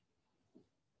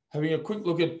 Having a quick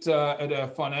look at our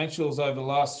financials over the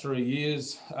last 3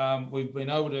 years, we've been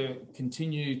able to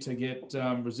continue to get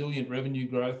resilient revenue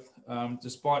growth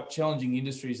despite challenging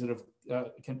industries that have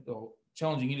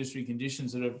challenging industry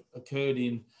conditions that have occurred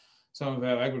in some of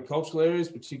our agricultural areas,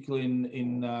 particularly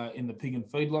in the pig and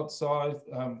feedlot side,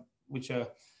 which are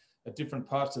at different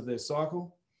parts of their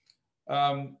cycle.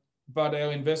 But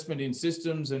our investment in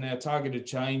systems and our targeted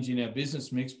change in our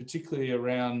business mix, particularly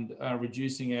around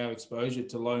reducing our exposure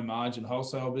to low margin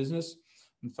wholesale business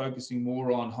and focusing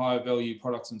more on higher value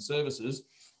products and services,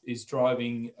 is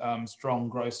driving strong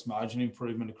gross margin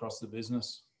improvement across the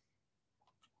business.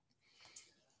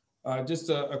 Just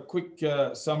a quick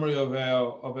summary of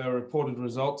our reported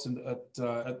results at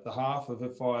the half of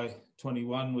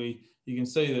FY21. You can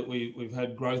see that we've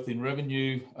had growth in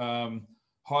revenue,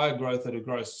 higher growth at a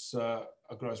gross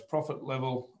profit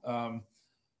level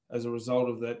as a result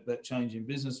of that change in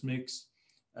business mix,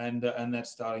 and that's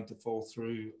starting to fall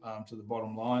through to the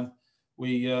bottom line.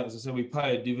 As I said, we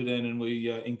pay a dividend, and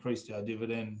we increased our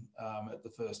dividend at the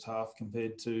first half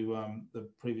compared to the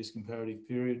previous comparative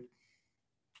period.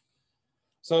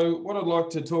 So what I'd like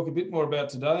to talk a bit more about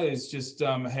today is just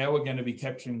how we're going to be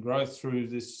capturing growth through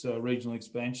this regional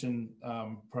expansion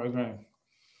program.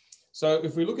 So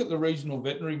if we look at the regional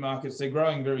veterinary markets, they're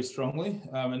growing very strongly,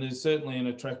 and there's certainly an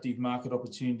attractive market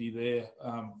opportunity there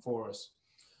for us.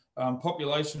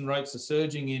 Population rates are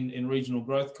surging in regional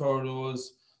growth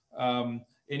corridors,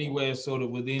 anywhere sort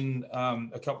of within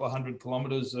a couple of 100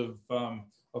 kilometres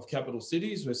of capital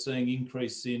cities. We're seeing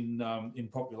increase in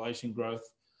population growth.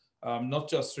 Not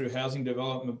just through housing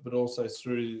development, but also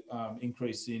through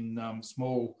increase in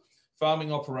small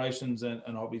farming operations and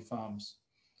hobby farms.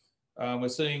 We're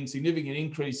seeing significant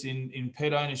increase in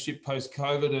pet ownership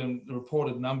post-COVID, and the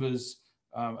reported numbers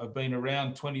have been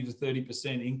around 20 to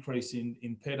 30% increase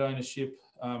in pet ownership.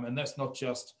 And that's not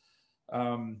just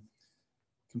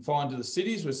confined to the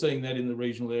cities. We're seeing that in the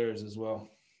regional areas as well.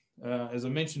 As I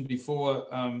mentioned before,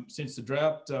 since the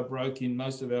drought broke in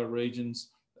most of our regions,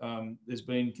 there's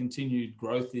been continued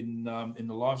growth in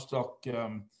the livestock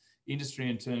industry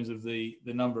in terms of the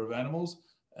number of animals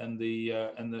and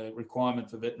the requirement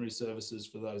for veterinary services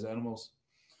for those animals.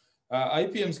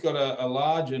 Apiam's got a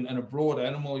large and a broad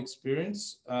animal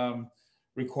experience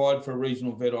required for a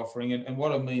regional vet offering. And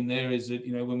what I mean there is that,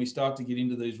 when we start to get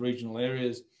into these regional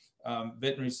areas,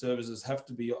 veterinary services have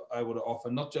to be able to offer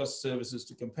not just services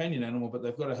to companion animal, but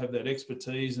they've got to have that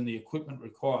expertise and the equipment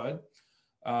required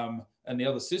and the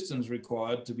other systems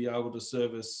required to be able to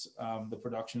service the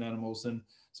production animals. And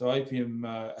so Apiam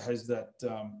has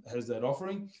that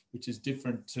offering, which is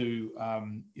different to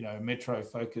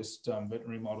metro-focused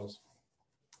veterinary models.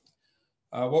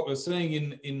 What we're seeing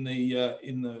in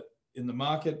the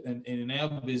market and in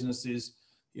our business is,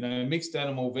 mixed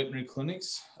animal veterinary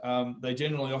clinics. They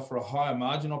generally offer a higher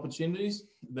margin opportunities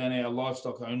than our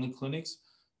livestock only clinics.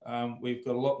 We've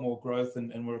got a lot more growth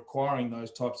and we're acquiring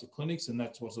those types of clinics, and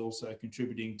that's what's also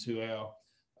contributing to our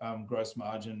gross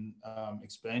margin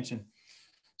expansion.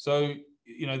 So,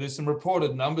 there's some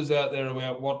reported numbers out there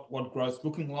about what growth's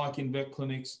looking like in vet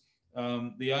clinics.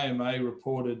 The AMA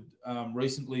reported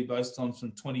recently, based on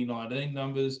some 2019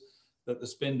 numbers, that the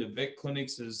spend of vet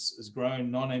clinics has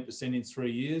grown 19% in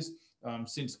 3 years.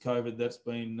 Since COVID, that's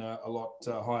been a lot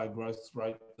higher growth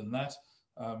rate than that.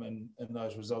 And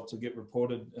those results will get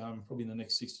reported probably in the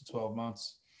next 6 to 12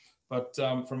 months. But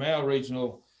from our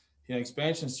regional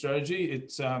expansion strategy,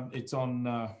 it's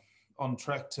on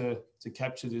track to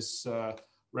capture this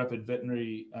rapid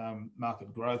veterinary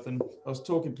market growth. And I was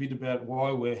talking a bit about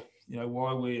why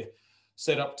we're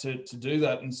set up to do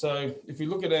that. And so if you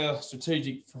look at our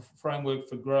strategic framework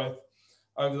for growth,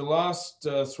 over the last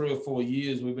 3 or 4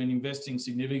 years, we've been investing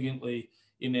significantly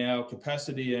in our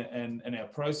capacity and our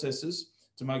processes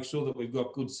to make sure that we've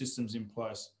got good systems in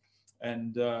place.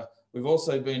 And we've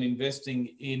also been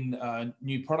investing in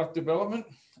new product development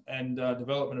and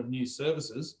development of new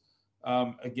services,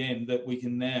 again, that we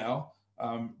can now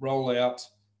roll out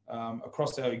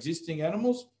across our existing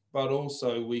animals, but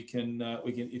also we can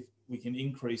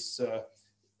increase the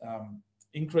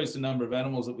number of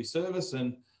animals that we service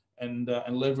and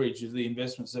leverage the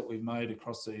investments that we've made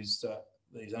across these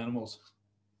animals.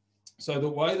 So the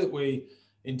way that we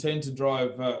intend to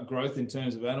drive growth in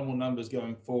terms of animal numbers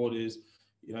going forward is,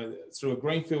 through a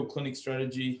greenfield clinic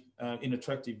strategy in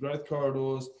attractive growth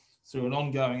corridors, through an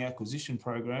ongoing acquisition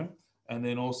program, and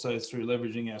then also through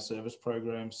leveraging our service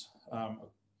programs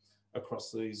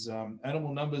across these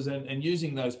animal numbers and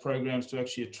using those programs to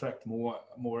actually attract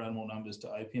more animal numbers to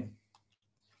Apiam.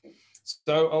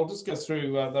 So I'll just go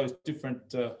through those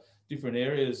different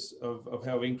areas of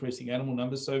how we're increasing animal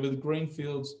numbers. So with the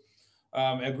greenfields,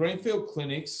 our greenfield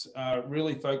clinics are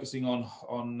really focusing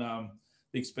on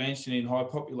the expansion in high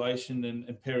population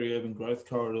and peri-urban growth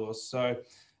corridors. So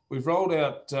we've rolled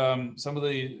out some of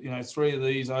the, 3 of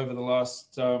these over the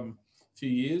last few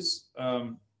years.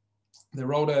 They're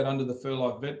rolled out under the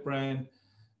Furlife Vet brand.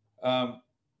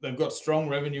 They've got strong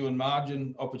revenue and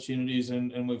margin opportunities,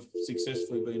 and we've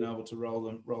successfully been able to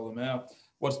roll them out.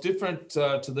 What's different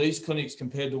to these clinics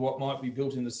compared to what might be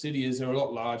built in the city is they're a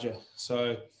lot larger.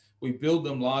 So we build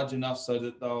them large enough so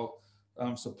that they'll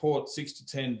support 6 to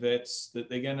 10 vets, that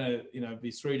they're going to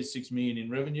be 3 to 6 million in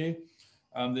revenue.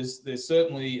 There's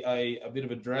certainly a bit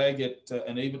of a drag at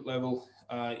an EBIT level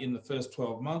in the first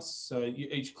 12 months. So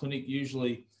each clinic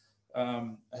usually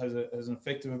has an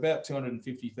effect of about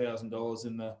 $250,000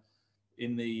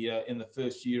 in the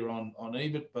first year on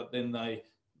EBIT, but then they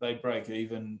break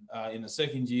even in the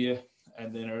second year,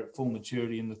 and then are at full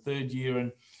maturity in the third year.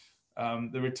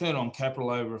 And the return on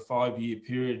capital over a 5-year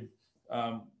period,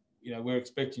 we're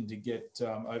expecting to get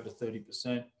over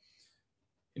 30%.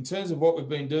 In terms of what we've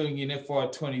been doing in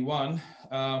FY21,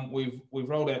 we've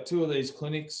rolled out 2 of these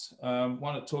clinics,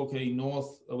 one at Torquay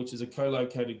North, which is a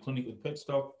co-located clinic with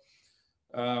Pettett,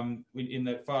 in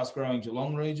that fast-growing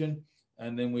Geelong region,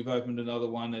 and then we've opened another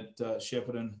one at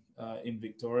Shepparton in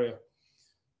Victoria.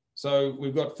 So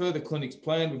we've got further clinics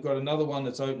planned. We've got another one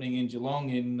that's opening in Geelong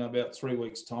in about 3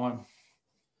 weeks' time.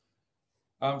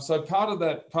 So part of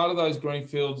those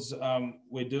greenfields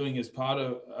we're doing as part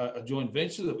of a joint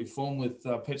venture that we formed with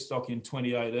Pettett in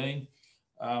 2018,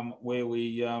 where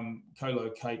we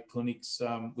co-locate clinics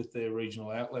with their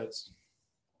regional outlets.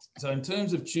 So in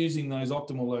terms of choosing those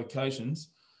optimal locations,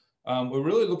 we're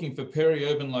really looking for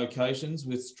peri-urban locations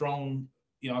with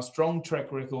a strong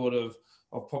track record of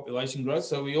population growth.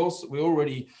 So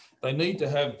they need to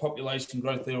have population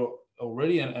growth there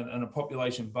already and a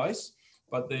population base,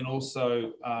 but then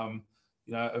also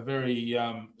a very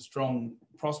strong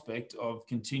prospect of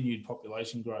continued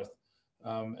population growth.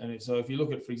 So if you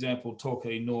look at, for example,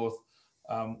 Torquay North,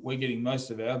 we're getting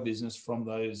most of our business from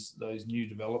those new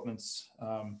developments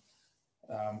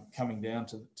coming down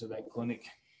to that clinic.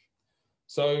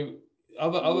 So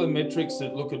other metrics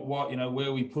that look at what,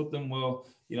 where we put them, well,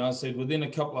 I said within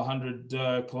a couple of hundred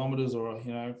kilometres, or,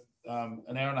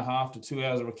 an hour and a half to 2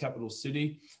 hours of a capital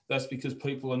city. That's because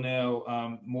people are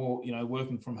now more,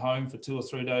 working from home for 2 or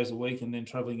 3 days a week and then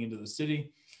travelling into the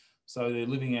city. So they're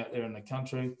living out there in the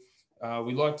country.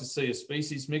 We like to see a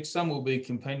species mix. Some will be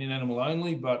companion animal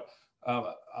only, but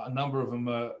a number of them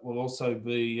will also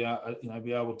be,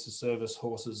 be able to service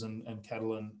horses and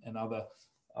cattle and other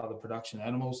production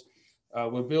animals.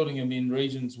 We're building them in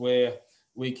regions where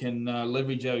we can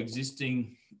leverage our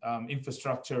existing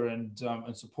infrastructure and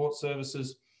support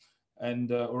services, and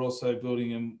we're also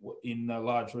building them in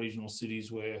large regional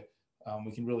cities where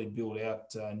we can really build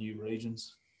out new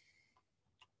regions.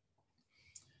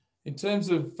 In terms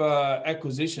of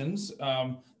acquisitions,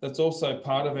 that's also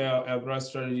part of our growth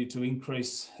strategy to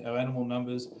increase our animal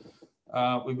numbers.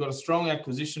 We've got a strong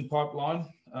acquisition pipeline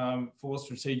for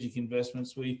strategic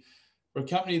investments. We're a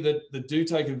company that do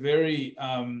take a very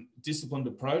disciplined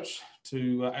approach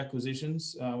to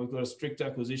acquisitions. We've got a strict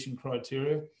acquisition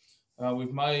criteria.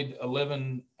 We've made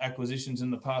 11 acquisitions in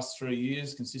the past 3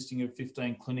 years, consisting of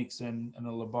 15 clinics and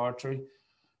a laboratory,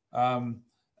 and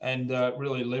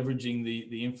really leveraging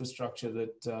the infrastructure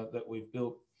that we've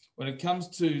built. When it comes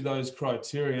to those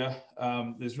criteria,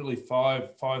 there's really five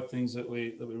things that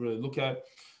we really look at.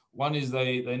 One is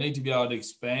they need to be able to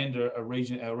expand our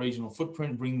regional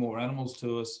footprint, bring more animals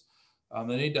to us.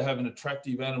 They need to have an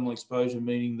attractive animal exposure,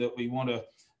 meaning that we want to,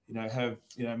 have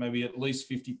maybe at least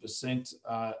 50%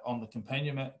 on the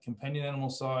companion animal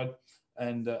side,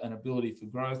 and an ability for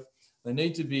growth. They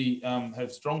need to be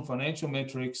have strong financial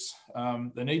metrics.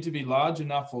 They need to be large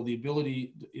enough for the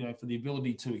ability,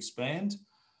 to expand.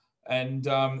 And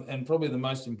probably the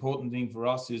most important thing for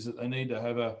us is that they need to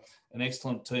have an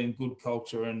excellent team, good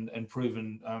culture, and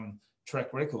proven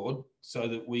track record, so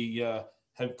that we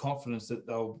have confidence that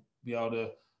they'll be able to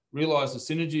realise the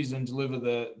synergies and deliver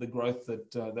the growth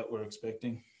that we're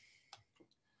expecting.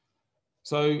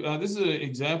 So this is an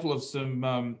example of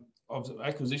some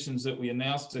acquisitions that we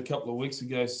announced a couple of weeks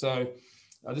ago. So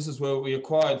this is where we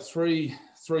acquired three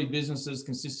businesses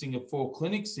consisting of 4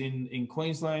 clinics in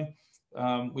Queensland,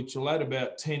 which will add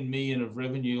about 10 million of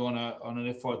revenue on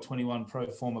an FY21 pro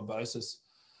forma basis.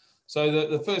 So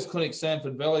the first clinic,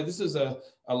 Sanford Valley, this is a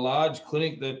large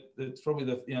clinic that's probably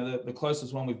the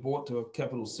closest one we've bought to a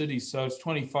capital city. So it's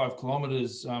 25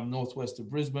 kilometres northwest of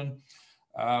Brisbane.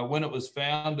 When it was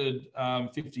founded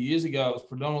 50 years ago, it was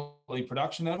predominantly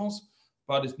production animals,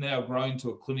 but it's now grown to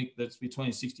a clinic that's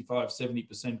between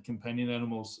 65-70% companion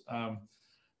animals,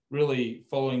 really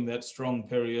following that strong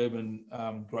peri-urban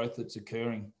growth that's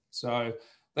occurring. So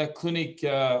that clinic,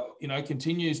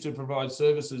 continues to provide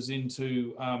services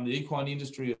into the equine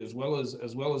industry as well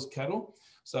as cattle.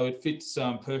 So it fits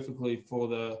perfectly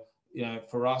for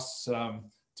us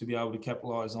to be able to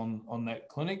capitalise on that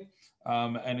clinic.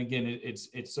 And again,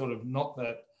 it's sort of not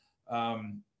that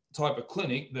type of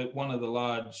clinic that one of the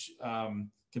large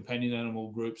companion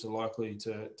animal groups are likely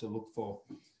to look for.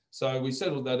 So we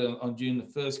settled that on June the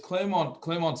 1st.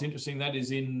 Claremont's interesting. That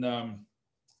is in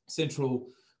central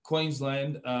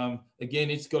Queensland. Again,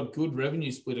 it's got good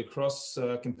revenue split across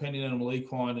companion animal,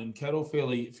 equine and cattle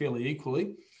fairly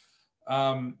equally.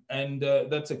 And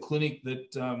that's a clinic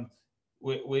that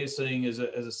we're seeing as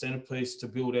a centrepiece to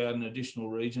build out an additional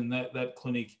region. That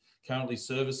clinic currently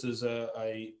services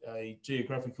a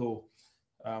geographical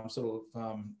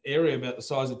area about the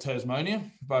size of Tasmania,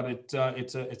 but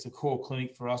it's a core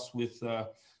clinic for us with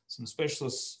some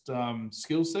specialist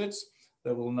skill sets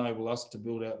that will enable us to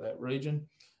build out that region.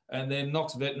 And then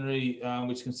Knox Veterinary,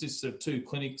 which consists of 2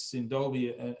 clinics in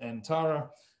Dalby and Tara,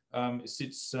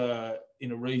 sits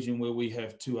in a region where we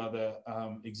have 2 other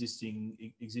existing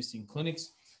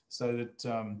clinics, so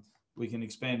that we can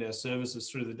expand our services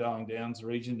through the Darling Downs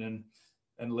region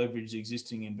and leverage the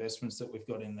existing investments that we've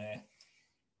got in there.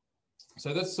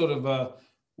 So that's sort of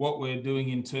what we're doing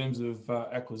in terms of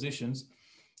acquisitions.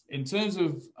 In terms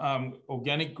of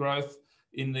organic growth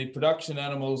in the production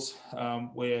animals,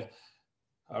 we're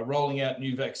rolling out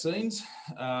new vaccines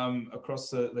across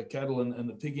the cattle and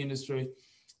the pig industry.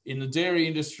 In the dairy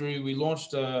industry, we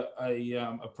launched a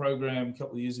program a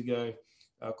couple of years ago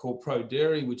called Pro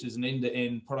Dairy, which is an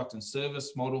end-to-end product and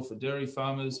service model for dairy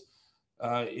farmers.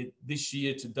 This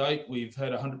year to date, we've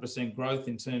had 100% growth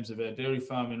in terms of our dairy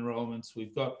farm enrolments.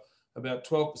 We've got about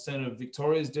 12% of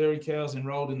Victoria's dairy cows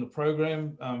enrolled in the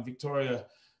program. Victoria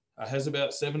has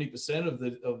about 70% of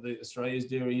the Australia's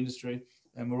dairy industry,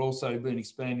 and we're also been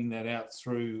expanding that out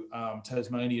through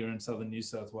Tasmania and southern New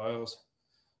South Wales.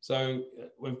 So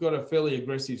we've got a fairly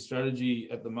aggressive strategy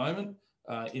at the moment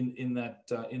in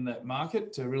that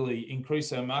market to really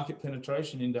increase our market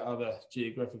penetration into other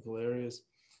geographical areas,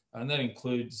 and that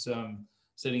includes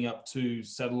setting up 2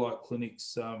 satellite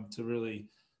clinics to really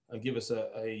give us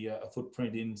a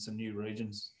footprint in some new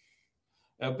regions.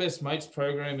 Our Best Mates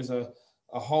program is a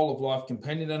whole of life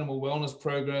companion animal wellness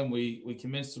program. We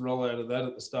commenced the rollout of that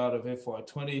at the start of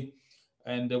FY20,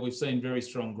 and we've seen very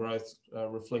strong growth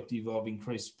reflective of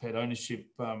increased pet ownership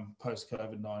post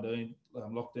COVID-19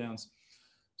 lockdowns.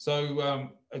 So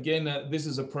again, this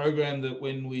is a program that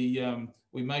when we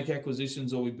make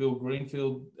acquisitions or we build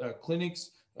greenfield clinics,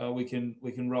 we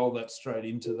can roll that straight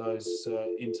into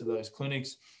those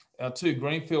clinics. Our 2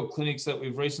 greenfield clinics that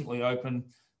we've recently opened,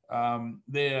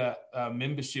 their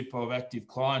membership of active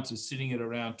clients is sitting at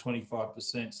around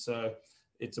 25%. So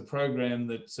it's a program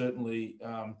that certainly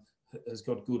has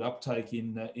got good uptake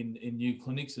in new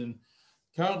clinics. And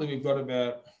currently we've got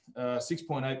about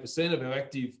 6.8% of our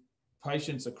active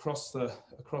patients across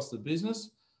the business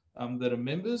that are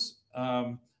members.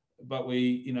 But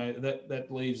that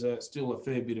leaves still a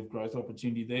fair bit of growth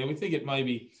opportunity there. We think it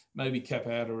maybe cap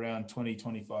out around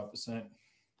 20-25%.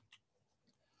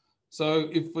 So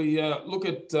if we look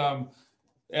at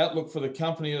outlook for the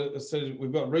company, as I said,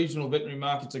 we've got regional veterinary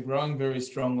markets are growing very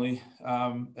strongly.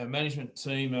 Our management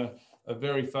team are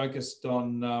very focused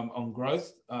on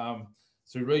growth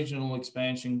through regional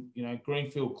expansion,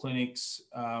 greenfield clinics,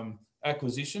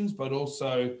 acquisitions, but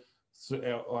also through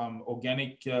our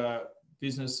organic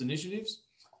business initiatives.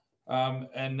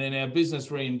 And then our business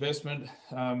reinvestment,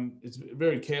 it's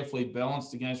very carefully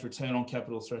balanced against return on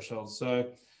capital thresholds. So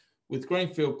with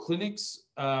greenfield clinics,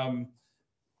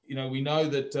 we know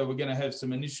that we're going to have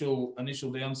some initial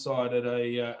downside at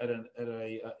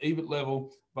a EBIT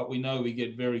level, but we know we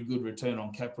get very good return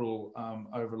on capital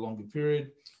over a longer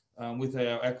period. With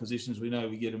our acquisitions, we know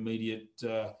we get immediate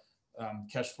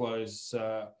cash flows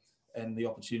and the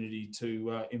opportunity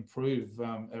to improve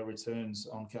our returns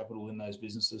on capital in those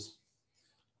businesses.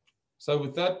 So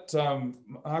with that,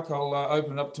 Mark, I'll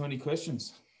open it up to any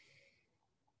questions.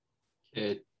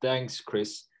 Thanks,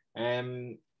 Chris.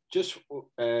 Just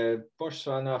first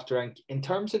one after, in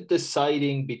terms of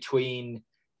deciding between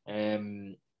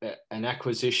an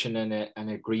acquisition and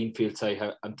a greenfield site,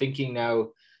 I'm thinking now,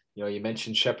 you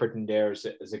mentioned Shepparton there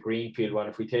as a greenfield one.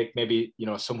 If we take maybe,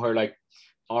 somewhere like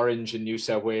Orange in New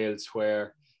South Wales,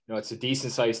 where, it's a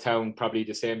decent sized town, probably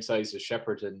the same size as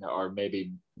Shepparton or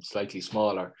maybe slightly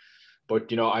smaller,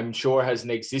 but, I'm sure has an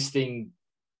existing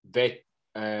vet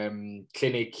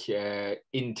clinic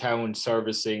in town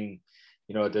servicing,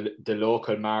 the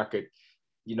local market.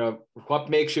 What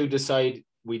makes you decide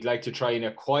we'd like to try and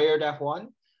acquire that one,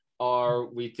 or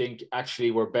we think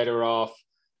actually we're better off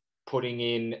putting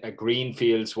in a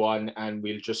greenfields one and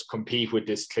we'll just compete with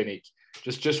this clinic?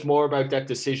 Just more about that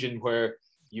decision where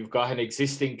you've got an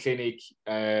existing clinic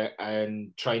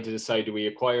and trying to decide, do we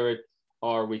acquire it,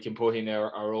 or we can put in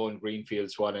our own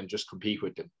greenfields one and just compete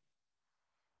with them?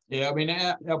 Yeah, I mean,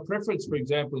 our preference, for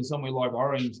example, in somewhere like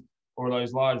Orange or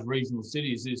those large regional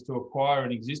cities is to acquire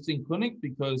an existing clinic,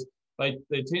 because there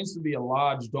tends to be a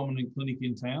large dominant clinic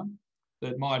in town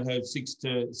that might have 6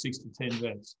 to 10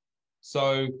 vets.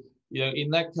 So, in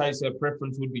that case, our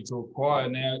preference would be to acquire.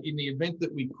 Now, in the event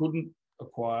that we couldn't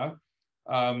acquire,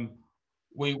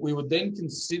 we would then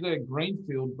consider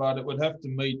greenfield, but it would have to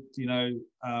meet,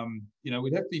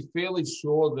 we'd have to be fairly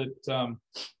sure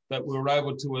that we were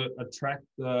able to attract,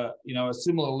 a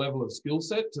similar level of skill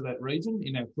set to that region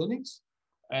in our clinics,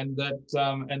 and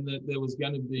that there was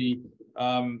going to be,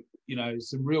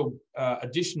 some real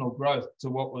additional growth to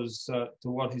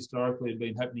what historically had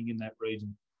been happening in that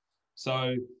region.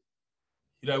 So,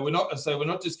 we're not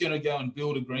just going to go and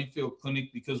build a greenfield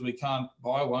clinic because we can't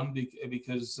buy one,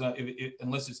 because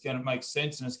unless it's going to make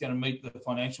sense and it's going to meet the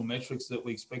financial metrics that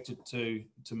we expect it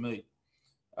to meet.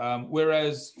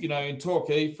 Whereas, in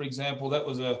Torquay, for example, that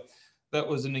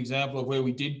was an example of where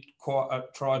we did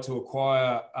try to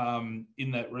acquire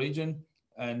in that region,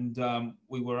 and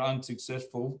we were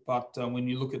unsuccessful. But when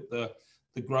you look at the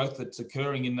growth that's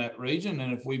occurring in that region,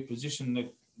 and if we position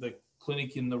the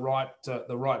clinic in the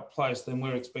right place, then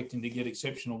we're expecting to get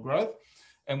exceptional growth.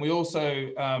 And we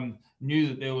also knew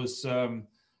that there was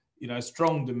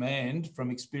strong demand from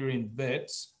experienced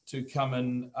vets to come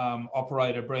and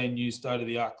operate a brand new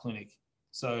state-of-the-art clinic.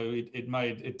 So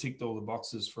it ticked all the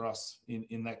boxes for us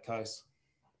in that case.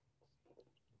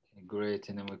 Okay, great.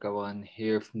 And then we'll go on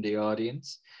here from the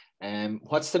audience.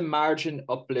 What's the margin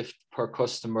uplift per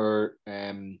customer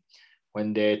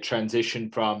when they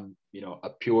transition from, a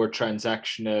pure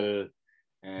transactional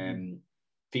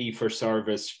fee for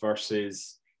service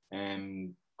versus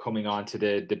coming on to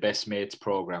the Best Mates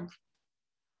program?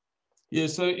 Yeah,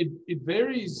 so it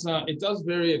varies. It does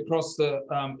vary across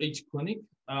each clinic,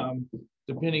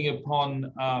 depending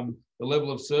upon the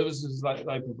level of services that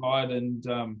they provide and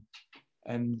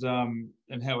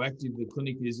how active the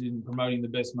clinic is in promoting the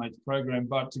Best Mates program.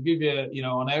 But to give you,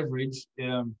 on average,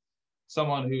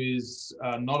 someone who is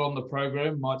not on the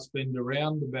program might spend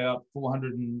around about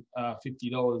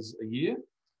 $450 a year.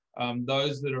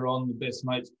 Those that are on the Best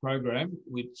Mates program,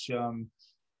 which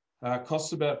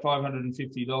costs about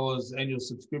 $550 annual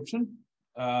subscription,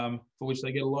 for which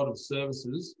they get a lot of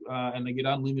services and they get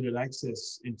unlimited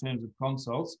access in terms of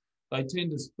consults. They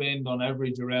tend to spend on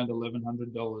average around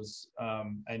 $1,100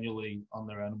 annually on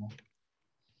their animal.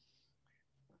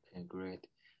 Okay, great.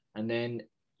 And then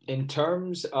in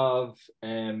terms of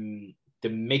the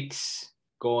mix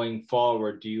going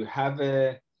forward, do you have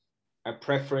a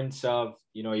preference of,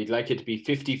 you'd like it to be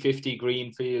 50-50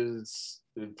 greenfields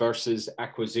versus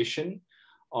acquisition,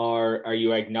 or are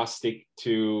you agnostic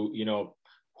to,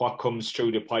 what comes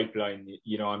through the pipeline?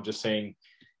 I'm just saying,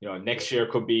 next year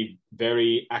could be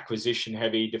very acquisition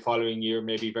heavy, the following year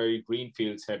maybe very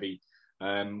greenfields heavy.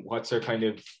 What's your kind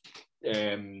of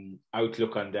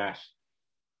outlook on that?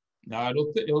 No,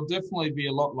 it'll definitely be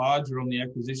a lot larger on the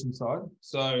acquisition side.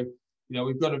 So,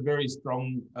 we've got a very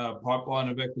strong pipeline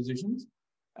of acquisitions,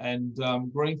 and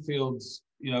greenfields,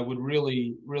 would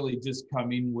really just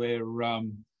come in where,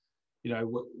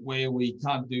 where we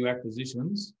can't do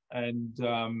acquisitions and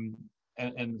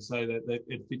so that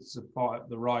it fits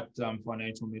the right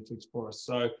financial metrics for us.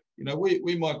 So,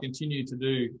 we might continue to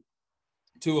do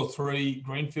 2 or 3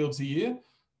 greenfields a year,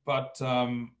 but,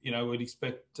 we'd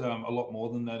expect a lot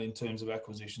more than that in terms of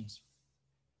acquisitions.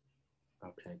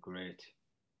 Okay, great.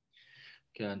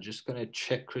 Okay, I'm just going to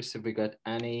check, Chris, if we got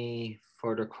any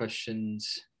further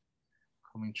questions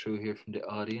coming through here from the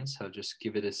audience. I'll just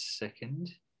give it a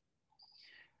second.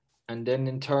 And then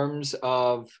in terms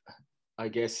of, I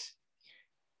guess,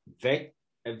 vet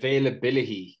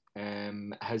availability,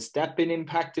 has that been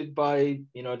impacted by,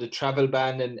 the travel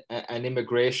ban and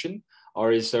immigration,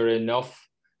 or is there enough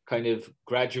kind of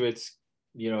graduates,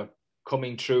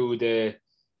 coming through the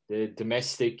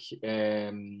domestic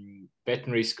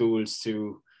veterinary schools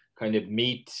to kind of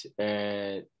meet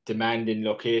demand in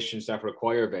locations that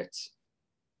require vets?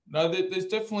 No, there's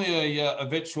definitely a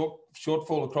vet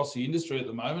shortfall across the industry at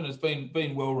the moment. It's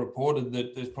been well reported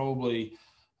that there's probably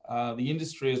the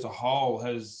industry as a whole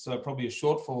has probably a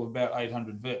shortfall of about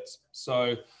 800 vets.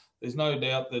 So there's no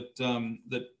doubt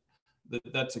that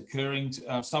that's occurring.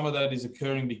 Some of that is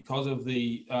occurring because of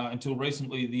until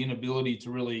recently, the inability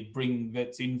to really bring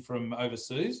vets in from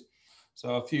overseas.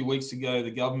 So a few weeks ago,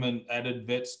 the government added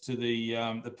vets to the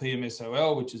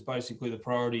PMSOL, which is basically the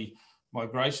priority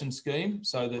migration scheme,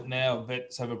 so that now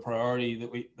vets have a priority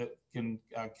that can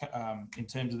in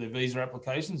terms of their visa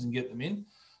applications and get them in.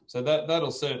 So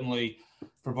that'll certainly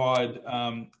provide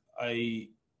a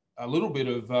little bit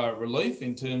of relief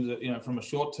in terms of, from a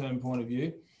short-term point of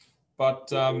view. But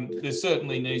there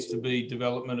certainly needs to be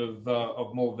development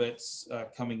of more vets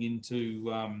coming into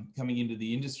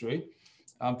the industry,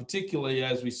 particularly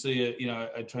as we see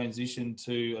a transition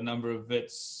to a number of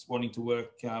vets wanting to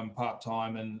work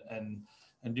part-time and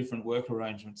different work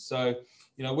arrangements. So,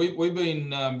 we've been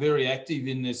very active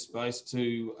in this space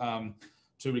to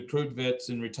recruit vets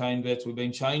and retain vets. We've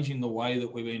been changing the way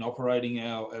that we've been operating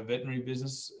our veterinary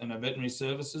business and our veterinary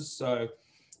services. So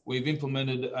we've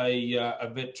implemented a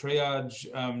vet triage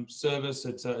service.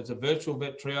 It's a virtual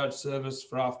vet triage service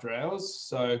for after hours.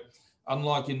 So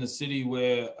unlike in the city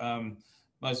where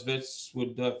most vets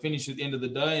would finish at the end of the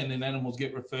day and then animals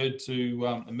get referred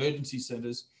to emergency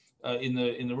centres, in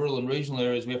the rural and regional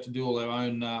areas, we have to do all our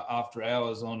own after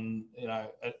hours on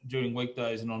during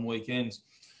weekdays and on weekends.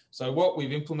 So what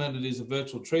we've implemented is a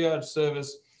virtual triage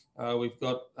service. We've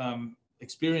got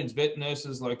experienced vet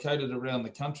nurses located around the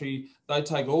country. They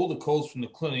take all the calls from the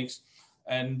clinics,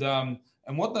 and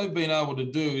what they've been able to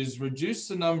do is reduce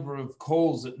the number of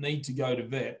calls that need to go to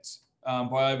vets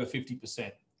by over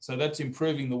 50%. So that's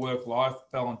improving the work-life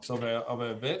balance of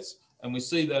our vets, and we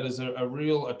see that as a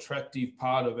real attractive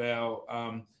part of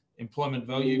our employment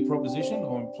value proposition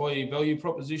or employee value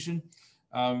proposition,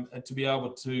 to be able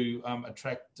to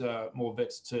attract more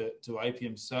vets to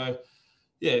Apiam. So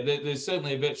yeah, there's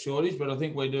certainly a vet shortage, but I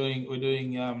think we're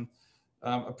doing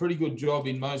a pretty good job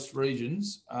in most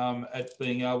regions at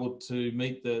being able to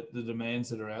meet the demands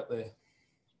that are out there.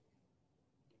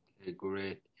 Okay,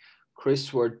 great.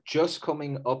 Chris, we're just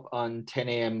coming up on 10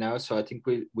 a.m. now, so I think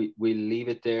we'll leave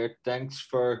it there. Thanks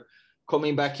for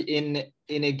coming back in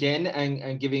again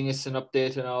and giving us an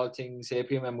update on all things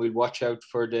Apiam, and we'll watch out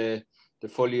for the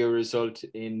full year result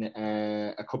in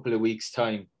a couple of weeks'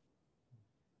 time.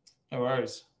 No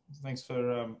worries. Thanks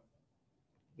for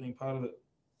being part of it.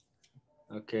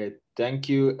 Okay, thank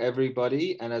you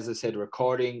everybody. And as I said,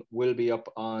 recording will be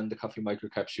up on the Coffee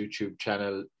Microcaps YouTube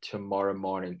channel tomorrow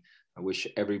morning. I wish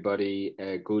everybody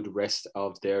a good rest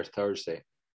of their Thursday.